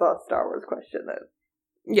 Well, that's a Star Wars question, then.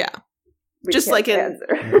 Yeah. Just like in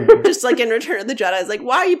Return of the Jedi, it's like,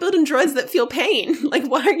 why are you building droids that feel pain? Like,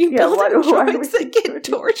 why are you building droids that get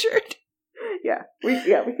tortured? Yeah. We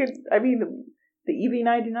could, I mean, the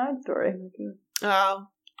EV-99 story. Oh,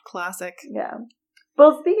 classic. Yeah.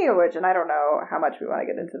 Well, speaking of which, and I don't know how much we want to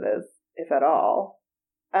get into this, if at all,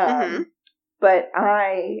 but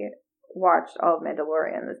I watched all of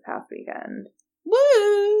Mandalorian this past weekend.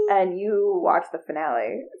 Woo! And you watched the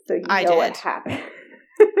finale, so you know what happened.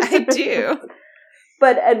 I do.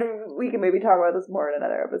 And we can maybe talk about this more in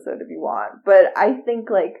another episode if you want. But I think,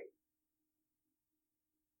 like,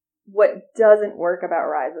 what doesn't work about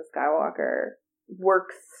Rise of Skywalker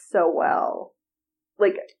works so well.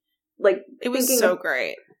 Like it was so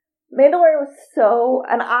great. Mandalorian was so,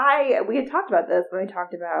 and we had talked about this when we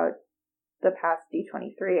talked about the past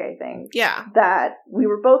D23, I think. Yeah. That we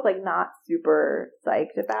were both, like, not super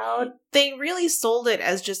psyched about. They really sold it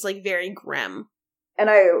as just, like, very grim. And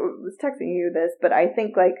I was texting you this, but I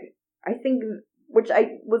think, which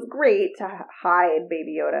was great to hide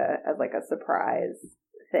Baby Yoda as, like, a surprise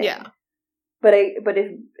thing. Yeah. But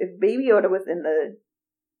if Baby Yoda was in the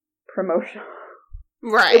promotional...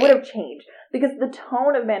 Right. It would have changed. Because the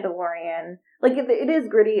tone of Mandalorian, like, it is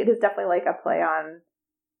gritty. It is definitely, like, a play on,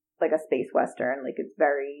 like, a space western. Like, it's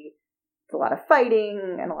a lot of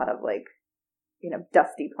fighting and a lot of, like, you know,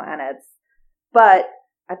 dusty planets. But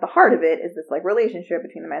at the heart of it is this, like, relationship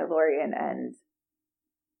between the Mandalorian and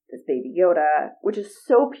this Baby Yoda, which is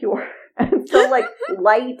so pure and so, like,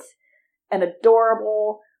 light and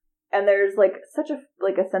adorable. And there's, like, such a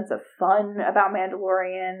sense of fun about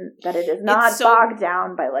Mandalorian that it is not bogged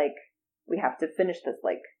down by, like, we have to finish this,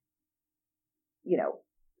 like, you know,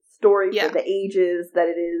 story for the ages, that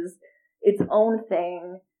it is its own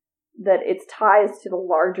thing, that its ties to the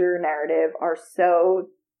larger narrative are so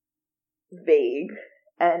vague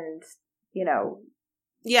and, you know...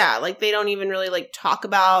 Yeah, like, they don't even really, like, talk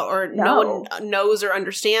about, or no one knows or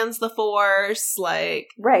understands the Force, like...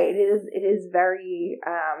 Right, it is very,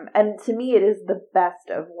 and to me it is the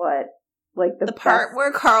best of what, like, the part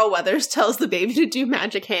where Carl Weathers tells the baby to do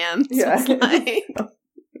magic hands. Yeah. Like...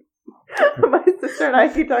 My sister and I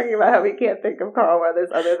keep talking about how we can't think of Carl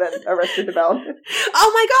Weathers other than Arrested Development.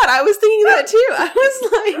 Oh my god, I was thinking that too. I was,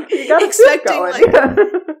 like,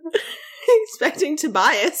 expecting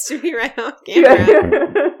Tobias to be right on camera. Yeah.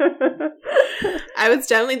 I was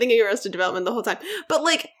definitely thinking Arrested Development the whole time. But,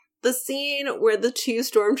 like, the scene where the two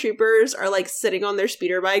stormtroopers are, like, sitting on their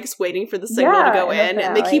speeder bikes waiting for the signal to go in,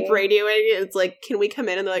 and they keep radioing it. It's like, can we come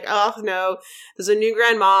in? And they're like, oh, no, there's a new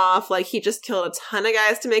Grand Moff. Like, he just killed a ton of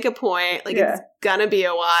guys to make a point. Like, it's gonna be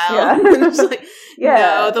a while. Yeah. And it's like,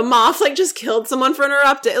 no, the Moff, like, just killed someone for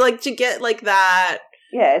interrupting. Like, to get, like, that...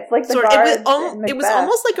 Yeah, it's like the guards. It was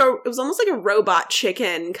almost like a robot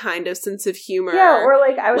chicken kind of sense of humor. Yeah, or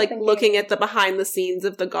like I was thinking, looking at the behind the scenes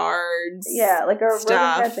of the guards. Yeah, like a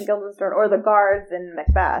Rosencrantz and Guildenstern, or the guards in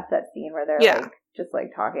Macbeth. That scene where they're like just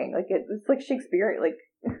like talking, like it's like Shakespearean, like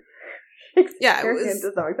Shakespearean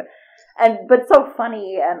to some extent, but so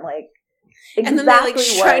funny and like exactly. And then they like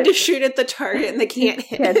trying to shoot at the target and they can't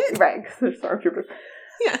hit it. Right, because they're stormtroopers.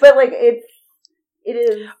 Yeah, but like it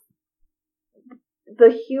is.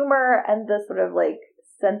 The humor and the sort of, like,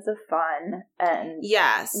 sense of fun and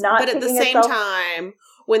but at the same time,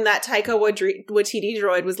 when that Taika Waititi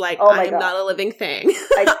droid was like, I am not a living thing,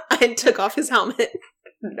 and took off his helmet.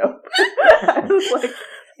 Nope. I was like,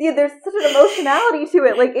 yeah, there's such an emotionality to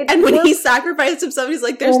it. Like, and when he sacrificed himself, he's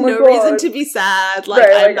like, there's no reason to be sad. Like,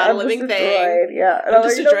 I'm not a living thing. Yeah. I'm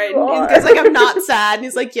just a droid. And he's like, I'm not sad. And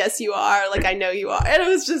he's like, yes, you are. Like, I know you are. And it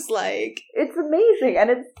was just like... It's amazing. And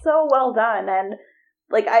it's so well done. And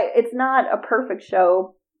like, it's not a perfect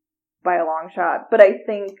show by a long shot, but I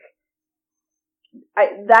think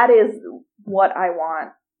that is what I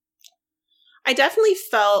want. I definitely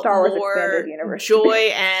felt Star Wars more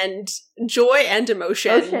joy and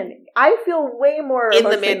emotion. I feel way more in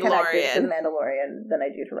The Mandalorian than I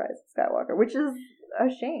do to Rise of Skywalker, which is a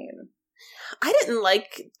shame. I didn't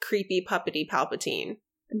like creepy puppety Palpatine.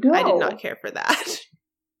 No. I did not care for that.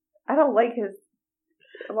 I don't like his...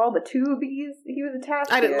 Of all the tubies he was attached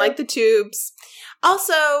to. I didn't like the tubes.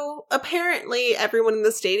 Also, apparently everyone in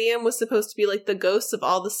the stadium was supposed to be like the ghosts of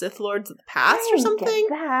all the Sith Lords of the past or something. Get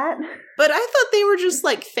that. But I thought they were just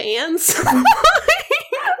like fans. Like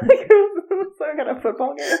some kind of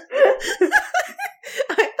football game.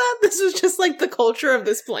 I thought this was just like the culture of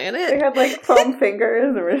this planet. They had like foam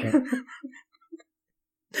fingers.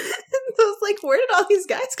 I was like, where did all these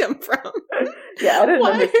guys come from? Yeah, I didn't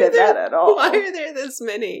understand that at all. Why are there this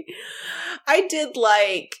many? I did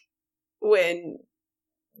like when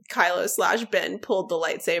Kylo/Ben pulled the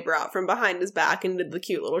lightsaber out from behind his back and did the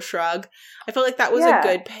cute little shrug. I felt like that was a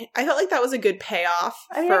good payoff.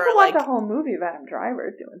 I mean, I could watch a whole movie of Adam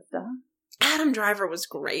Driver doing stuff. Adam Driver was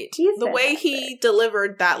great. The way he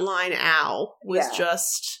delivered that line "ow" was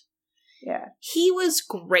just... Yeah. He was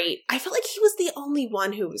great. I felt like he was the only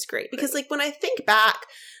one who was great. Because, like, when I think back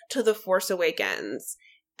to The Force Awakens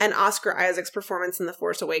and Oscar Isaac's performance in The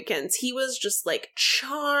Force Awakens, he was just, like,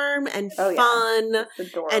 charm and fun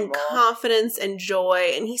and confidence and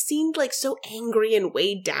joy. And he seemed, like, so angry and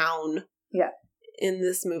weighed down in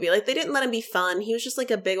this movie. Like, they didn't let him be fun. He was just,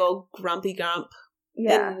 like, a big old grumpy gump.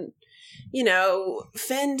 Yeah. you know,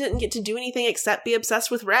 Finn didn't get to do anything except be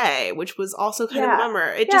obsessed with Rey, which was also kind of a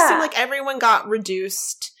bummer. It just seemed like everyone got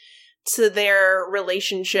reduced to their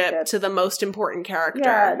relationship to the most important character.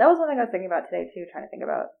 Yeah, that was one thing I was thinking about today, too, trying to think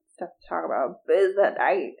about stuff to talk about, is that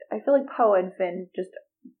I feel like Poe and Finn just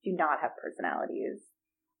do not have personalities.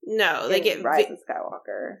 No, they get Rise of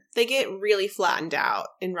Skywalker. They get really flattened out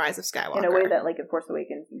in Rise of Skywalker. In a way that, like, in Force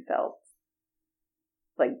Awakens, you felt,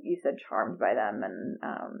 like you said, charmed by them, and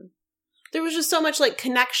there was just so much, like,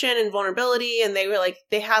 connection and vulnerability, and they were, like,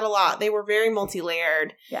 they had a lot. They were very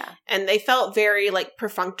multi-layered. Yeah. And they felt very, like,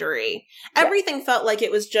 perfunctory. Everything felt like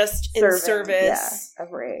it was just in service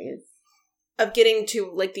of Rey's. Of getting to,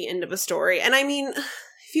 like, the end of a story. And, I mean,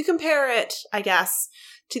 if you compare it, I guess,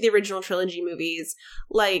 to the original trilogy movies,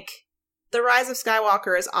 like, The Rise of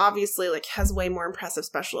Skywalker is obviously, like, has way more impressive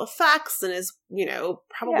special effects and is, you know,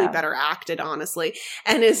 probably better acted, honestly,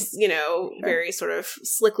 and is, you know, very sort of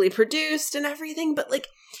slickly produced and everything, but, like,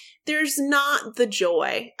 there's not the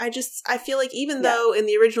joy. I feel like even though in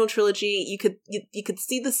the original trilogy you could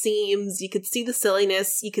see the seams, you could see the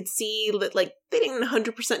silliness, you could see that, like, they didn't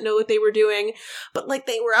 100% know what they were doing, but, like,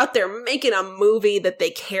 they were out there making a movie that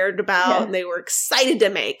they cared about and they were excited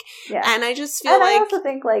to make. Yeah. And I just feel I also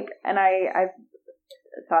think, like, and I've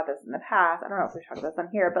thought this in the past, I don't know if we talked about this on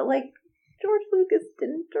here, but, like, George Lucas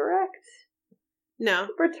didn't direct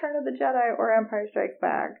Return of the Jedi or Empire Strikes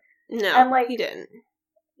Back. No, and, like, he didn't.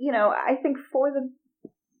 You know, I think for the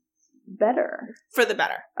better. For the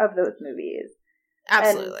better. Of those movies.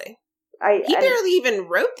 Absolutely. He barely even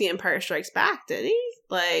wrote The Empire Strikes Back, did he?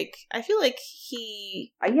 Like, I feel like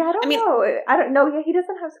he... I don't know. I don't know. Yeah, he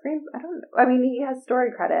doesn't have screen... I mean, he has story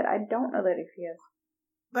credit. I don't know that if he has...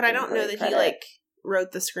 But I don't know that he, like,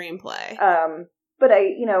 wrote the screenplay. But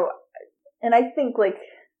you know, and I think, like,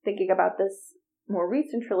 thinking about this more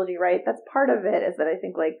recent trilogy, right, that's part of it, is that I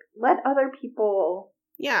think, like, let other people...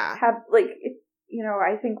 have, like, you know,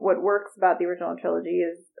 I think what works about the original trilogy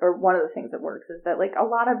is, or one of the things that works is that, like, a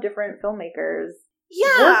lot of different filmmakers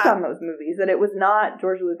worked on those movies, and it was not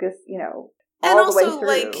George Lucas, you know, all the way through.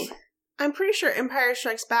 Like, I'm pretty sure Empire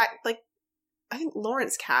Strikes Back, like, I think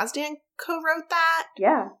Lawrence Kasdan co-wrote that.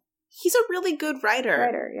 Yeah. He's a really good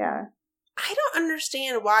writer. Yeah. I don't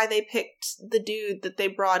understand why they picked the dude that they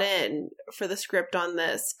brought in for the script on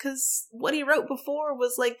this, because what he wrote before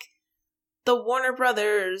was, like, the Warner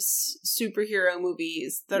Brothers superhero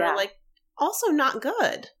movies that are, like, also not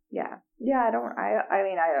good. Yeah. Yeah, I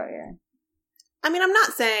mean, I mean, I'm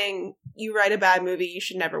not saying you write a bad movie, you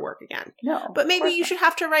should never work again. No. But maybe you should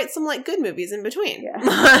have to write some, like, good movies in between. Yeah.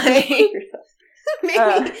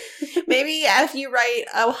 Maybe if you write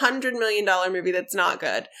a $100 million movie that's not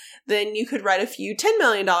good, then you could write a few $10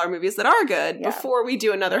 million movies that are good before we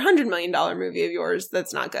do another $100 million movie of yours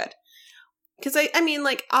that's not good. Because, I mean,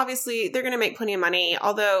 like, obviously, they're going to make plenty of money,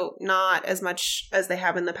 although not as much as they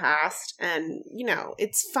have in the past. And, you know,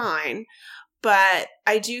 it's fine. But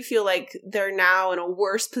I do feel like they're now in a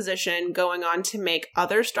worse position going on to make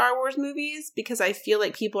other Star Wars movies, because I feel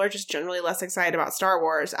like people are just generally less excited about Star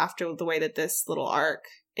Wars after the way that this little arc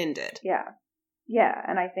ended. Yeah. Yeah,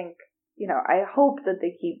 and I think, you know, I hope that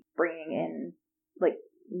they keep bringing in, like,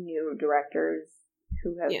 new directors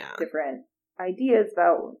who have different ideas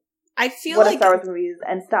about... I feel what like Star Wars movies,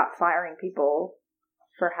 and stop firing people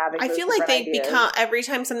for having. I feel like they become, every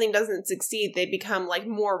time something doesn't succeed, they become, like,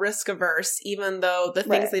 more risk averse, even though the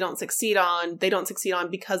things they don't succeed on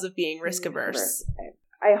because of being risk averse.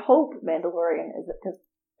 I hope Mandalorian is, because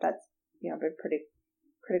that's, you know, been pretty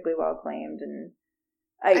critically well acclaimed, and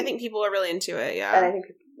I think people are really into it. Yeah, and I think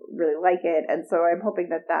people really like it, and so I'm hoping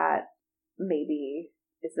that maybe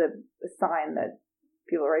is a sign that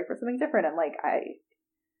people are ready for something different, and, like,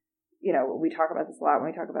 you know, we talk about this a lot when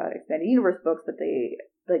we talk about expanded universe books, but they,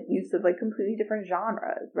 like, use of, like, completely different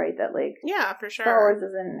genres, right? That, like, yeah, for sure, Star Wars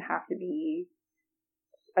doesn't have to be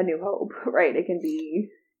A New Hope, right? It can be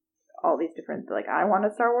all these different, like, I want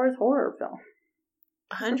a Star Wars horror film.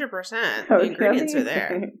 100%. The ingredients are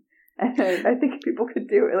there. And I think people could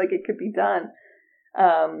do it, like, it could be done.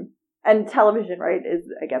 And television, right, is,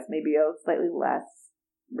 I guess, maybe a slightly less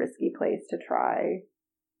risky place to try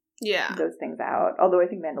those things out. Although I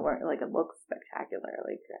think Mandalorian, like, it looks spectacular.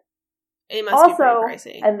 Like, it must be pretty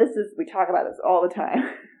pricey. And this is, we talk about this all the time.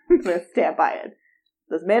 I'm going to stand by it.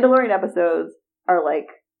 Those Mandalorian episodes are like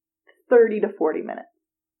 30 to 40 minutes.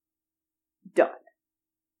 Done.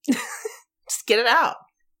 Just get it out.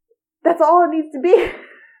 That's all it needs to be.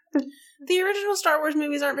 The original Star Wars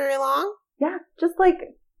movies aren't very long. Yeah, just, like,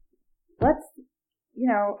 let's, you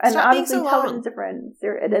know, and stop obviously so television's different.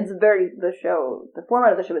 And it's the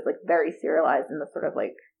format of the show is, like, very serialized in the sort of,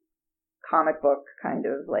 like, comic book kind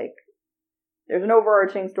of, like, there's an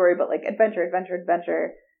overarching story, but like adventure.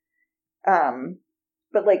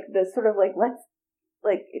 But like the sort of like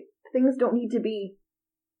things don't need to be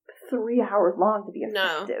 3 hours long to be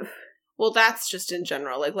effective. No. Well, that's just in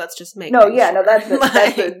general. Like, let's just make that's not just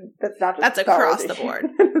that's across the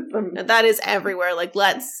board. That is everywhere. Like,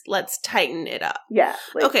 let's tighten it up. Yeah.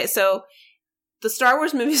 Like, okay, so the Star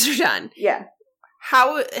Wars movies are done. Yeah.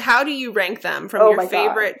 How do you rank them from your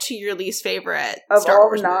favorite to your least favorite of Star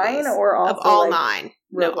Wars movies? Of all 9 or also of all like 9?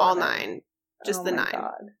 No, all 9. Just the 9.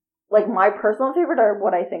 God. Like, my personal favorite are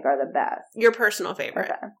what I think are the best. Your personal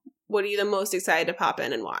favorite. Okay. What are you the most excited to pop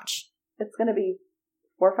in and watch? It's going to be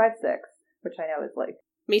 4, 5, 6, which I know is like...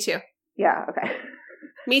 Me too. Yeah, okay.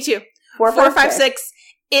 Me too. 4, 5, 6.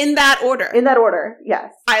 In that order. In that order,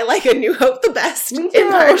 yes. I like A New Hope the best. Me too.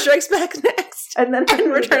 Empire Strikes Back next. And then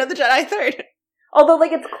Return of the Jedi third. Although,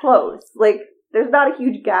 like, it's close. Like, there's not a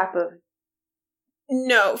huge gap of...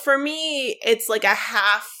 No, for me, it's like a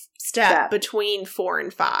half step between 4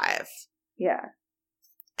 and 5. Yeah.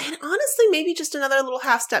 And honestly, maybe just another little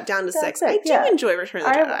half step down to 6. I do enjoy Return of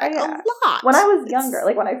the Jedi a lot. When I was younger,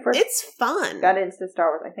 like when I first it's fun. got into Star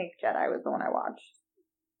Wars, I think Jedi was the one I watched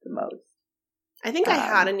the most. I think I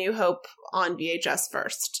had A New Hope on VHS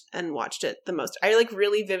first and watched it the most. I like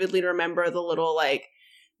really vividly remember the little like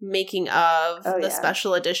making of the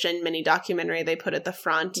special edition mini documentary they put at the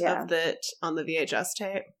front of it on the VHS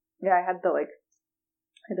tape. Yeah, I had the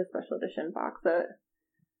special edition box set.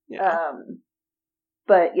 Yeah.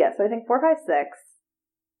 But yeah, so I think 4, 5, 6.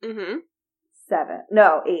 7.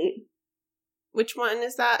 No, 8. Which one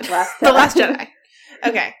is that? The Last Jedi.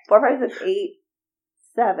 Okay. 4, 5, 6, 8,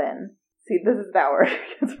 7. See, this is now where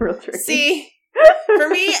it's real tricky. See, for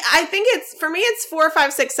me, it's 4,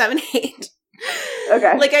 5, 6, 7, 8.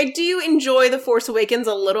 Okay. Like, I do enjoy The Force Awakens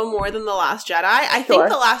a little more than The Last Jedi. I think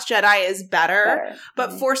The Last Jedi is better.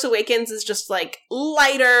 But Force Awakens is just, like,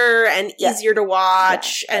 lighter and easier to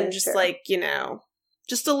watch and just, like, you know,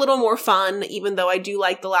 just a little more fun, even though I do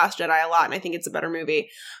like The Last Jedi a lot and I think it's a better movie.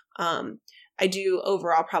 I do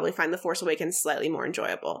overall probably find The Force Awakens slightly more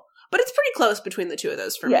enjoyable. But it's pretty close between the two of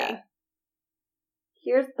those for me.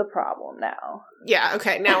 Here's the problem now. Yeah,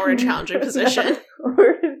 okay, now we're in a challenging position.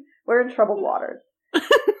 We're in troubled waters.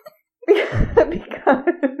 Because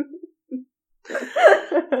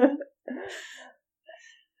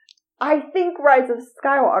I think Rise of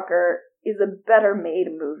Skywalker is a better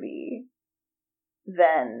made movie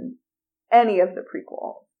than any of the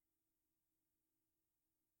prequels.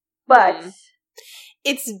 But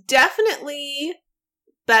it's definitely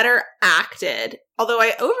better acted. Although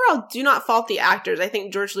I overall do not fault the actors. I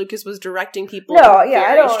think George Lucas was directing people in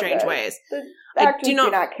very strange ways. The actors do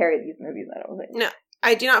not carry these movies, I don't think. No,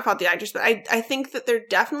 I do not fault the actors, but I think that they're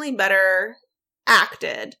definitely better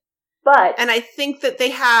acted. And I think that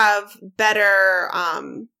they have better,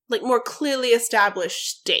 like, more clearly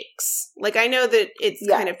established stakes. Like, I know that it's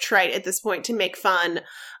kind of trite at this point to make fun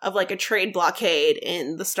of, like, a trade blockade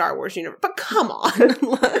in the Star Wars universe, but come on.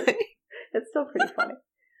 It's still pretty funny.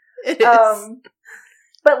 It is.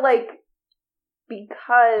 But, like,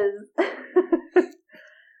 because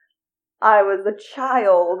I was a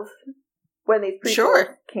child when these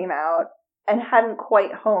prequels came out and hadn't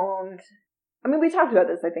quite honed. I mean, we talked about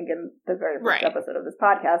this, I think, in the very first episode of this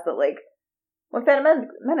podcast, that, like, when Phantom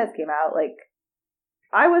Menace came out, like,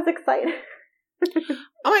 I was excited.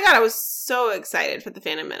 Oh my god, I was so excited for the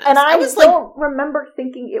Phantom Menace. And I don't remember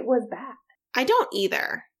thinking it was bad. I don't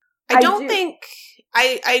either. I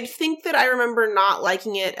think that I remember not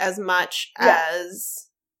liking it as much as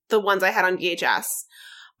the ones I had on VHS.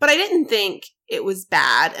 But I didn't think it was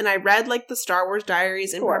bad. And I read, like, the Star Wars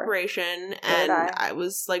Diaries in preparation. And I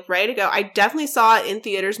was, like, ready to go. I definitely saw it in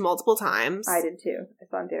theaters multiple times. I did, too. I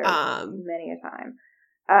saw it in theaters many a time.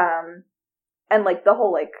 And, like, the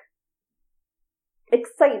whole, like,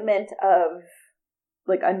 excitement of,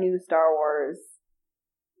 like, a new Star Wars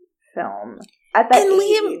film at that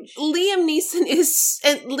age. Liam Neeson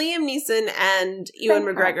and Ewan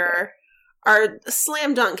McGregor are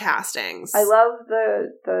slam dunk castings. I love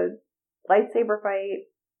the lightsaber fight.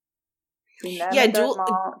 Yeah, Duel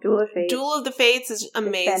of Fates. Duel of the Fates is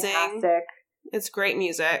amazing. It's fantastic. It's great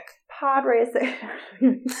music. Pod racing.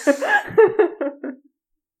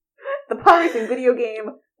 The pod racing video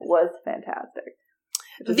game was fantastic.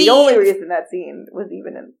 Which is the only reason that scene was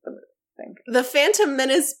even in the movie. The Phantom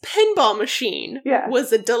Menace pinball machine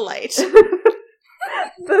was a delight. The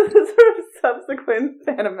sort of subsequent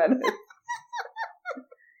Phantom Menace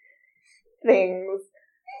things.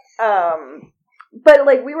 But,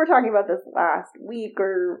 like, we were talking about this last week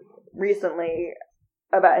or recently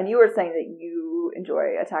and you were saying that you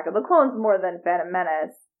enjoy Attack of the Clones more than Phantom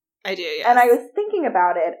Menace. I do, yes. And I was thinking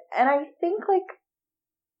about it, and I think, like,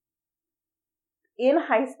 in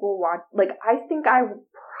high school, I think I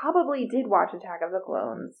probably did watch Attack of the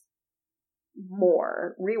Clones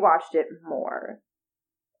more, rewatched it more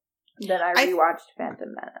than I rewatched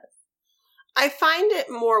Phantom Menace. I find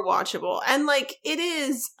it more watchable, and, like, it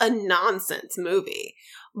is a nonsense movie,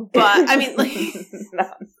 but, I mean, like,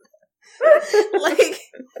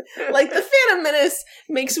 like, The Phantom Menace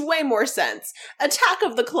makes way more sense. Attack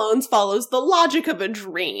of the Clones follows the logic of a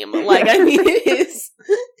dream. Like, I mean, it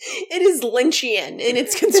is Lynchian in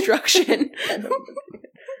its construction.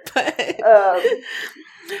 But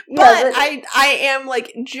I am,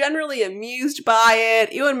 like, generally amused by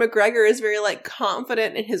it. Ewan McGregor is very, like,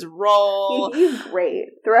 confident in his role. He's great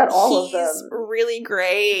throughout all of them. He's really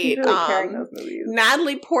great. He's really carrying those movies.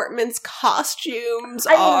 Natalie Portman's costumes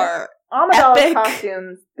are Amidala's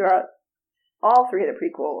costumes throughout all three of the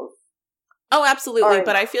prequels. Oh, absolutely.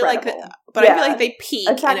 But I feel like I feel like they peak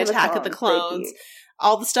in Attack of the Clones.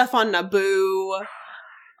 All the stuff on Naboo.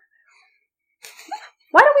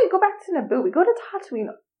 Why don't we go back to Naboo? We go to Tatooine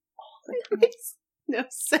all the time. It makes no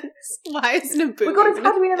sense. Why is Naboo? We go to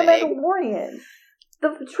Tatooine and the Mandalorian.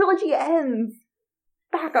 The trilogy ends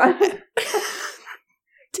back on.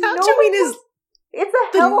 Tatooine is. It's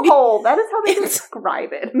a hellhole. That is how they describe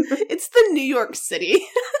it. It's the New York City.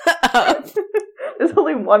 There's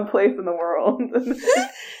only one place in the world.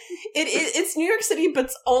 It's New York City, but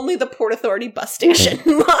it's only the Port Authority bus station.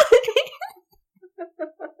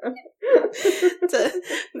 It's a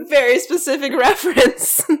very specific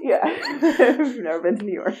reference. Yeah. If you've never been to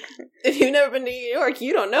New York. If you've never been to New York,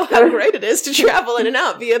 you don't know how great it is to travel in and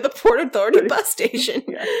out via the Port Authority bus station.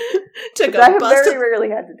 Yeah. I very rarely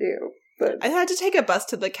had to do. But I had to take a bus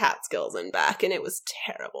to the Catskills and back, and it was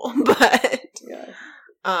terrible. But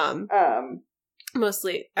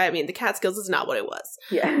mostly, I mean, the Catskills is not what it was.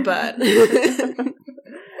 Yeah. But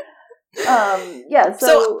yeah.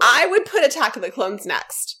 So I would put Attack of the Clones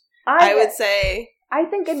next. I would say I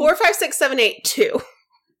think 4, 5, 6, 7, 8, 2.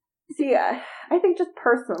 See, I think just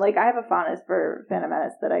personally, like, I have a fondness for Phantom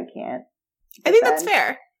Menace that I can't. I think that's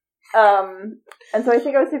fair. And so I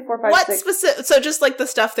think I would say 4, 5, 6. So just like the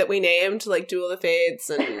stuff that we named, like Duel of the Fates,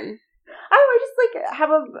 and I just like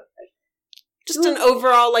have an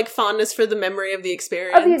overall like fondness for the memory of the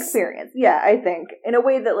experience. Yeah, I think in a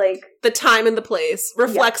way that like the time and the place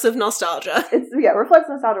reflexive nostalgia. It's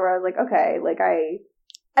reflexive nostalgia. Where I was like, okay, like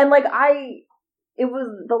it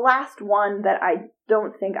was the last one that I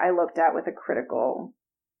don't think I looked at with a critical.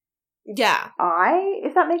 Yeah.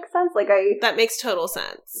 If that makes sense. That makes total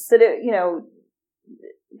sense. That it,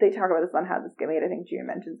 they talk about this on How This Get Made. I think Gina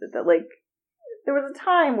mentions it, that, like, there was a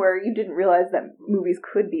time where you didn't realize that movies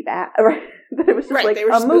could be bad, right? That it was just, like,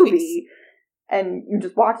 a movie, and you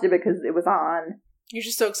just watched it because it was on. You're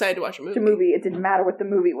just so excited to watch a movie. It didn't matter what the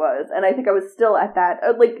movie was. And I think I was still at that,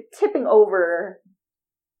 like, tipping over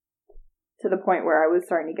to the point where I was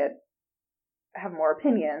starting to have more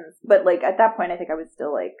opinions. But, like, at that point, I think I was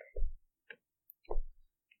still, like,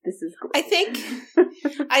 this is great.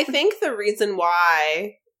 I think the reason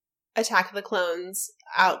why Attack of the Clones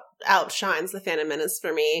outshines The Phantom Menace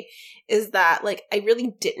for me is that, like, I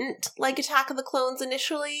really didn't like Attack of the Clones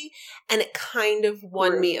initially, and it kind of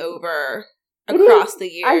won me over across the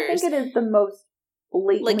years. I think it is the most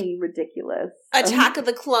blatantly ridiculous. Attack of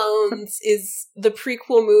the Clones is the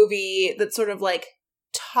prequel movie that sort of, like,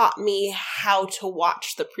 taught me how to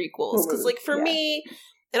watch the prequels. Because, like, for me...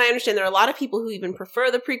 And I understand there are a lot of people who even prefer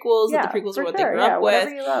the prequels, that the prequels are what they grew up with.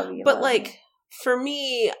 But, like, for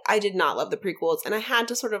me, I did not love the prequels, and I had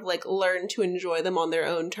to sort of, like, learn to enjoy them on their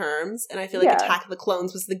own terms. And I feel like Attack of the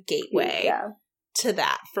Clones was the gateway to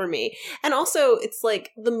that for me. And also, it's, like,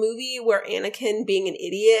 the movie where Anakin being an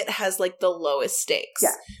idiot has, like, the lowest stakes.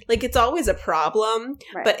 Yeah. Like, it's always a problem,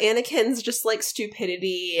 but Anakin's just, like,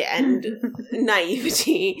 stupidity and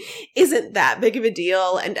naivety isn't that big of a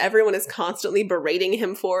deal, and everyone is constantly berating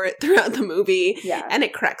him for it throughout the movie, and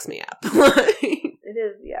it cracks me up. It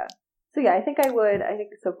is, yeah. So, yeah, I think 4,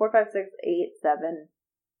 5, 6, 8, 7,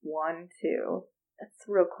 1, 2. It's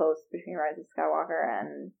real close between Rise of Skywalker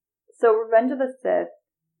and... So, Revenge of the Sith,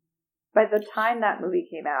 by the time that movie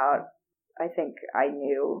came out, I think I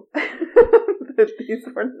knew that these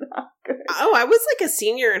were not good. Oh, I was like a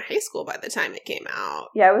senior in high school by the time it came out.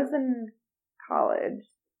 Yeah, I was in college.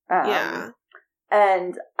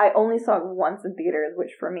 And I only saw it once in theaters,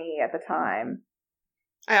 which for me at the time...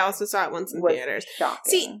 I also saw it once in theaters. Shocking.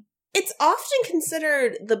 See, it's often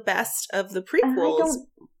considered the best of the prequels.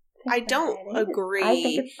 I don't agree. I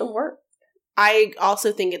think it's the worst. I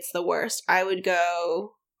also think it's the worst. I would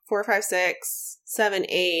go 4, 5, 6, 7,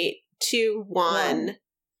 8, 2, 1.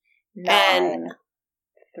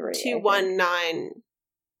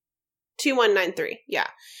 2193. Yeah.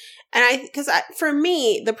 And for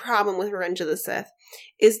me, the problem with Revenge of the Sith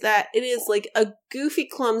is that it is like a goofy,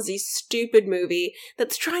 clumsy, stupid movie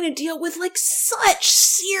that's trying to deal with like such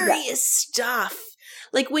serious stuff.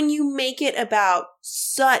 Like when you make it about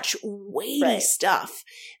such weighty stuff,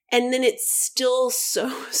 and then it's still so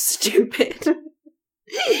stupid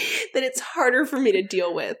that it's harder for me to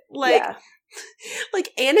deal with. Like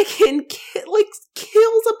Anakin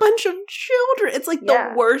kills a bunch of children. It's like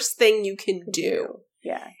the worst thing you can do.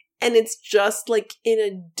 Yeah. And it's just like in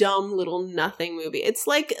a dumb little nothing movie. It's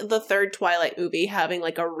like the third Twilight movie having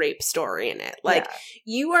like a rape story in it. Like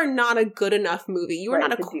you are not a good enough movie. You are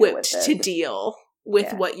not equipped to deal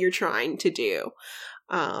with what you're trying to do.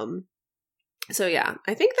 So yeah,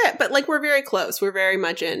 I think that, but like we're very close. We're very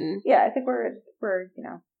much in. Yeah, I think we're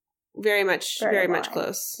very much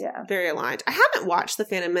close. Yeah, very aligned. I haven't watched The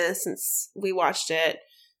Phantom Menace since we watched it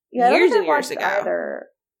years and years ago. Either,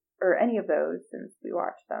 or any of those since we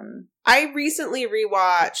watched them. I recently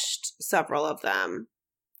rewatched several of them.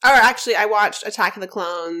 Or actually, I watched Attack of the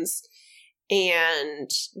Clones and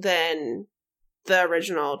then the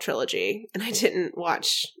original trilogy, and I don't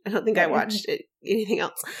think I watched anything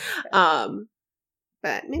else.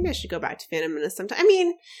 But maybe I should go back to Phantom Menace sometime. I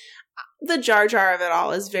mean, the Jar Jar of it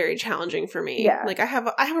all is very challenging for me. Yeah. Like I have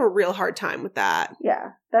a real hard time with that.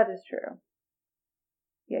 Yeah, that is true.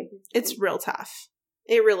 Yeah. It's real tough.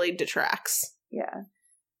 It really detracts. Yeah.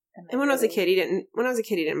 And when I was a kid, he didn't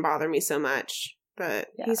bother me so much. But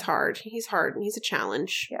he's hard. He's hard and he's a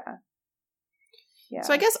challenge. Yeah. Yeah.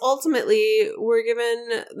 So I guess ultimately we're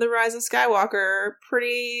giving The Rise of Skywalker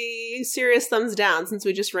pretty serious thumbs down since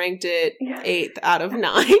we just ranked it 8th out of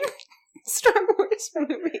 9 Star Wars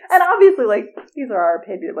movies. And obviously, like, these are our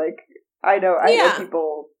opinion. Like, I know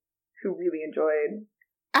people who really enjoyed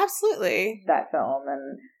that film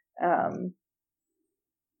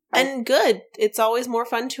and good. It's always more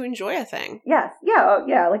fun to enjoy a thing. Yes. Yeah.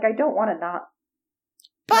 Yeah. Like, I don't want to not.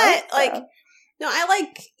 But like. No, I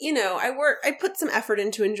put some effort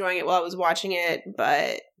into enjoying it while I was watching it,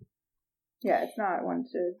 but... Yeah, it's not one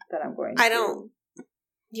that I'm going to...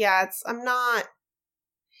 I'm not...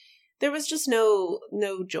 There was just no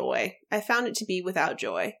joy. I found it to be without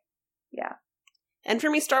joy. Yeah. And for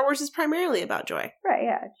me, Star Wars is primarily about joy. Right,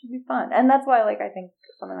 yeah, it should be fun. And that's why, like, I think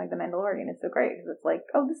something like The Mandalorian is so great, because it's like,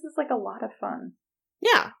 oh, this is, like, a lot of fun.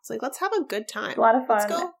 Yeah, it's like, let's have a good time. It's a lot of fun.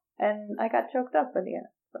 Let's go. And I got choked up at the end,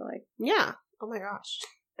 so, like... Yeah. Oh my gosh.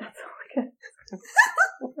 That's all I get.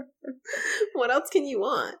 What else can you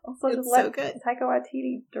want? Also, it's so good. Taika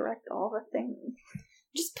Waititi direct all the things.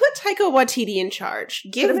 Just put Taika Waititi in charge.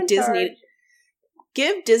 Give Disney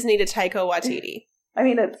to Taika Waititi. I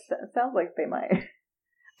mean, it sounds like they might.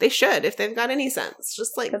 They should, if they've got any sense.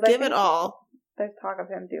 Just like give it all. There's talk of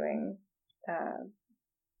him doing a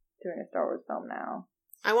Star Wars film now.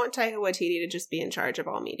 I want Taika Waititi to just be in charge of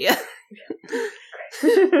all media.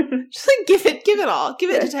 Just like give it all.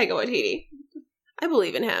 Give it to Taika Waititi. I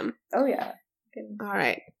believe in him. Oh yeah. All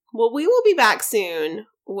right. Well, we will be back soon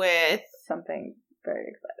with something very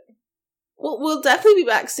exciting. Well, we'll definitely be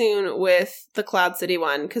back soon with the Cloud City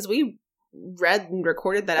one because we read and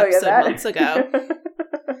recorded that episode months ago.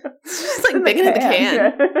 It's just like been in the can.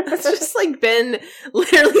 Yeah. It's just like been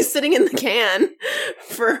literally sitting in the can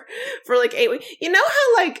for like 8 weeks. You know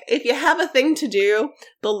how like if you have a thing to do,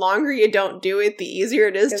 the longer you don't do it, the easier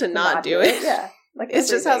it is to not do it. Yeah, like it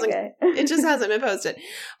just hasn't been posted,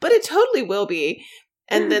 but it totally will be.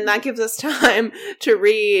 And then that gives us time to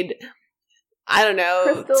read. I don't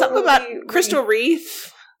know, something about Crystal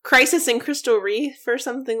Reef, Crisis in Crystal Reef, or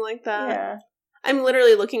something like that. Yeah. I'm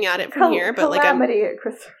literally looking at it from here, but like I'm... Calamity at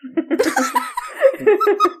Crystal.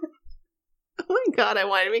 Oh my god, I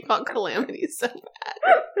wanted to be called Calamity so bad.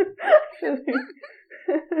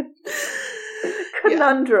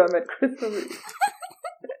 Conundrum at Crystal Reef.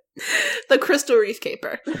 The Crystal Reef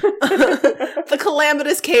Caper. The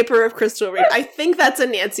calamitous caper of Crystal Reef. I think that's a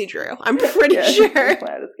Nancy Drew. I'm pretty sure.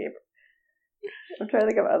 Calamitous caper. I'm trying to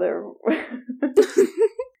think of other...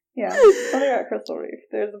 Yeah, something about Crystal Reef.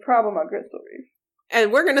 There's a problem on Crystal Reef.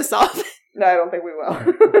 And we're going to solve it. No, I don't think we will. I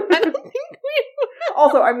don't think we will.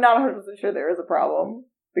 Also, I'm not 100% sure there is a problem,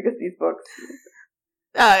 because these books...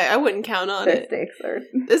 I wouldn't count on it. Stakes are...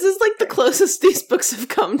 This is like the closest these books have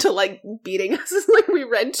come to like beating us. It's like we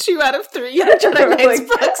read 2 out of 3 Jedi Knight's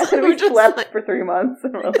books. And we just slept for 3 months,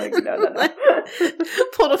 and we're like, no.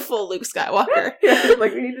 Pulled a full Luke Skywalker. Yeah,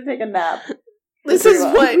 like we need to take a nap. This is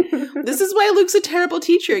why Luke's a terrible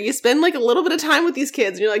teacher. You spend like a little bit of time with these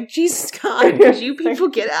kids and you're like, Jesus God, could you people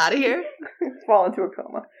get out of here? Fall into a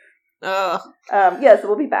coma. Oh. Yeah, so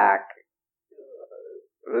we'll be back.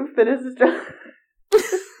 We'll finish this job.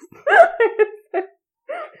 It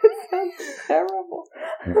sounds terrible.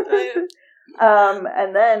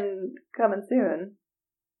 And then coming soon.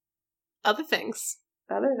 Other things.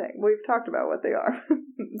 We've talked about what they are.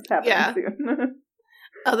 It's happening soon.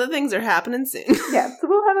 Other things are happening soon. Yeah, so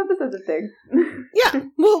we'll have episodes of things. Yeah,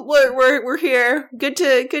 well, we're here. Good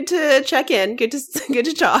to check in. Good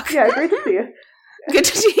to talk. Yeah, great to see you. Good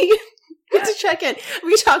to see you. Good to check in.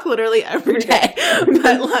 We talk literally every day,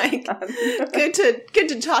 but like good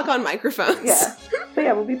to talk on microphones. Yeah. So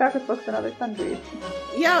yeah, we'll be back with books and other sundries.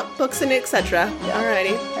 Yeah, books and etc. Yeah.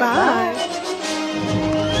 Alrighty. Bye.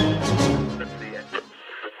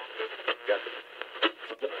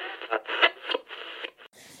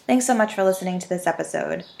 Thanks so much for listening to this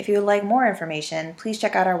episode. If you would like more information, please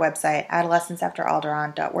check out our website,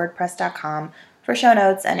 adolescenceafteralderon.wordpress.com, for show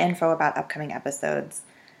notes and info about upcoming episodes.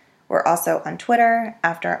 We're also on Twitter,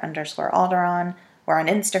 after_Alderon. We're on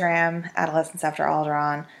Instagram,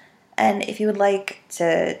 adolescenceafteralderon. And if you would like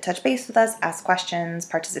to touch base with us, ask questions,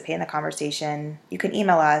 participate in the conversation, you can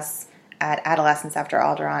email us at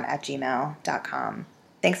adolescenceafteralderon@gmail.com.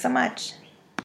 Thanks so much.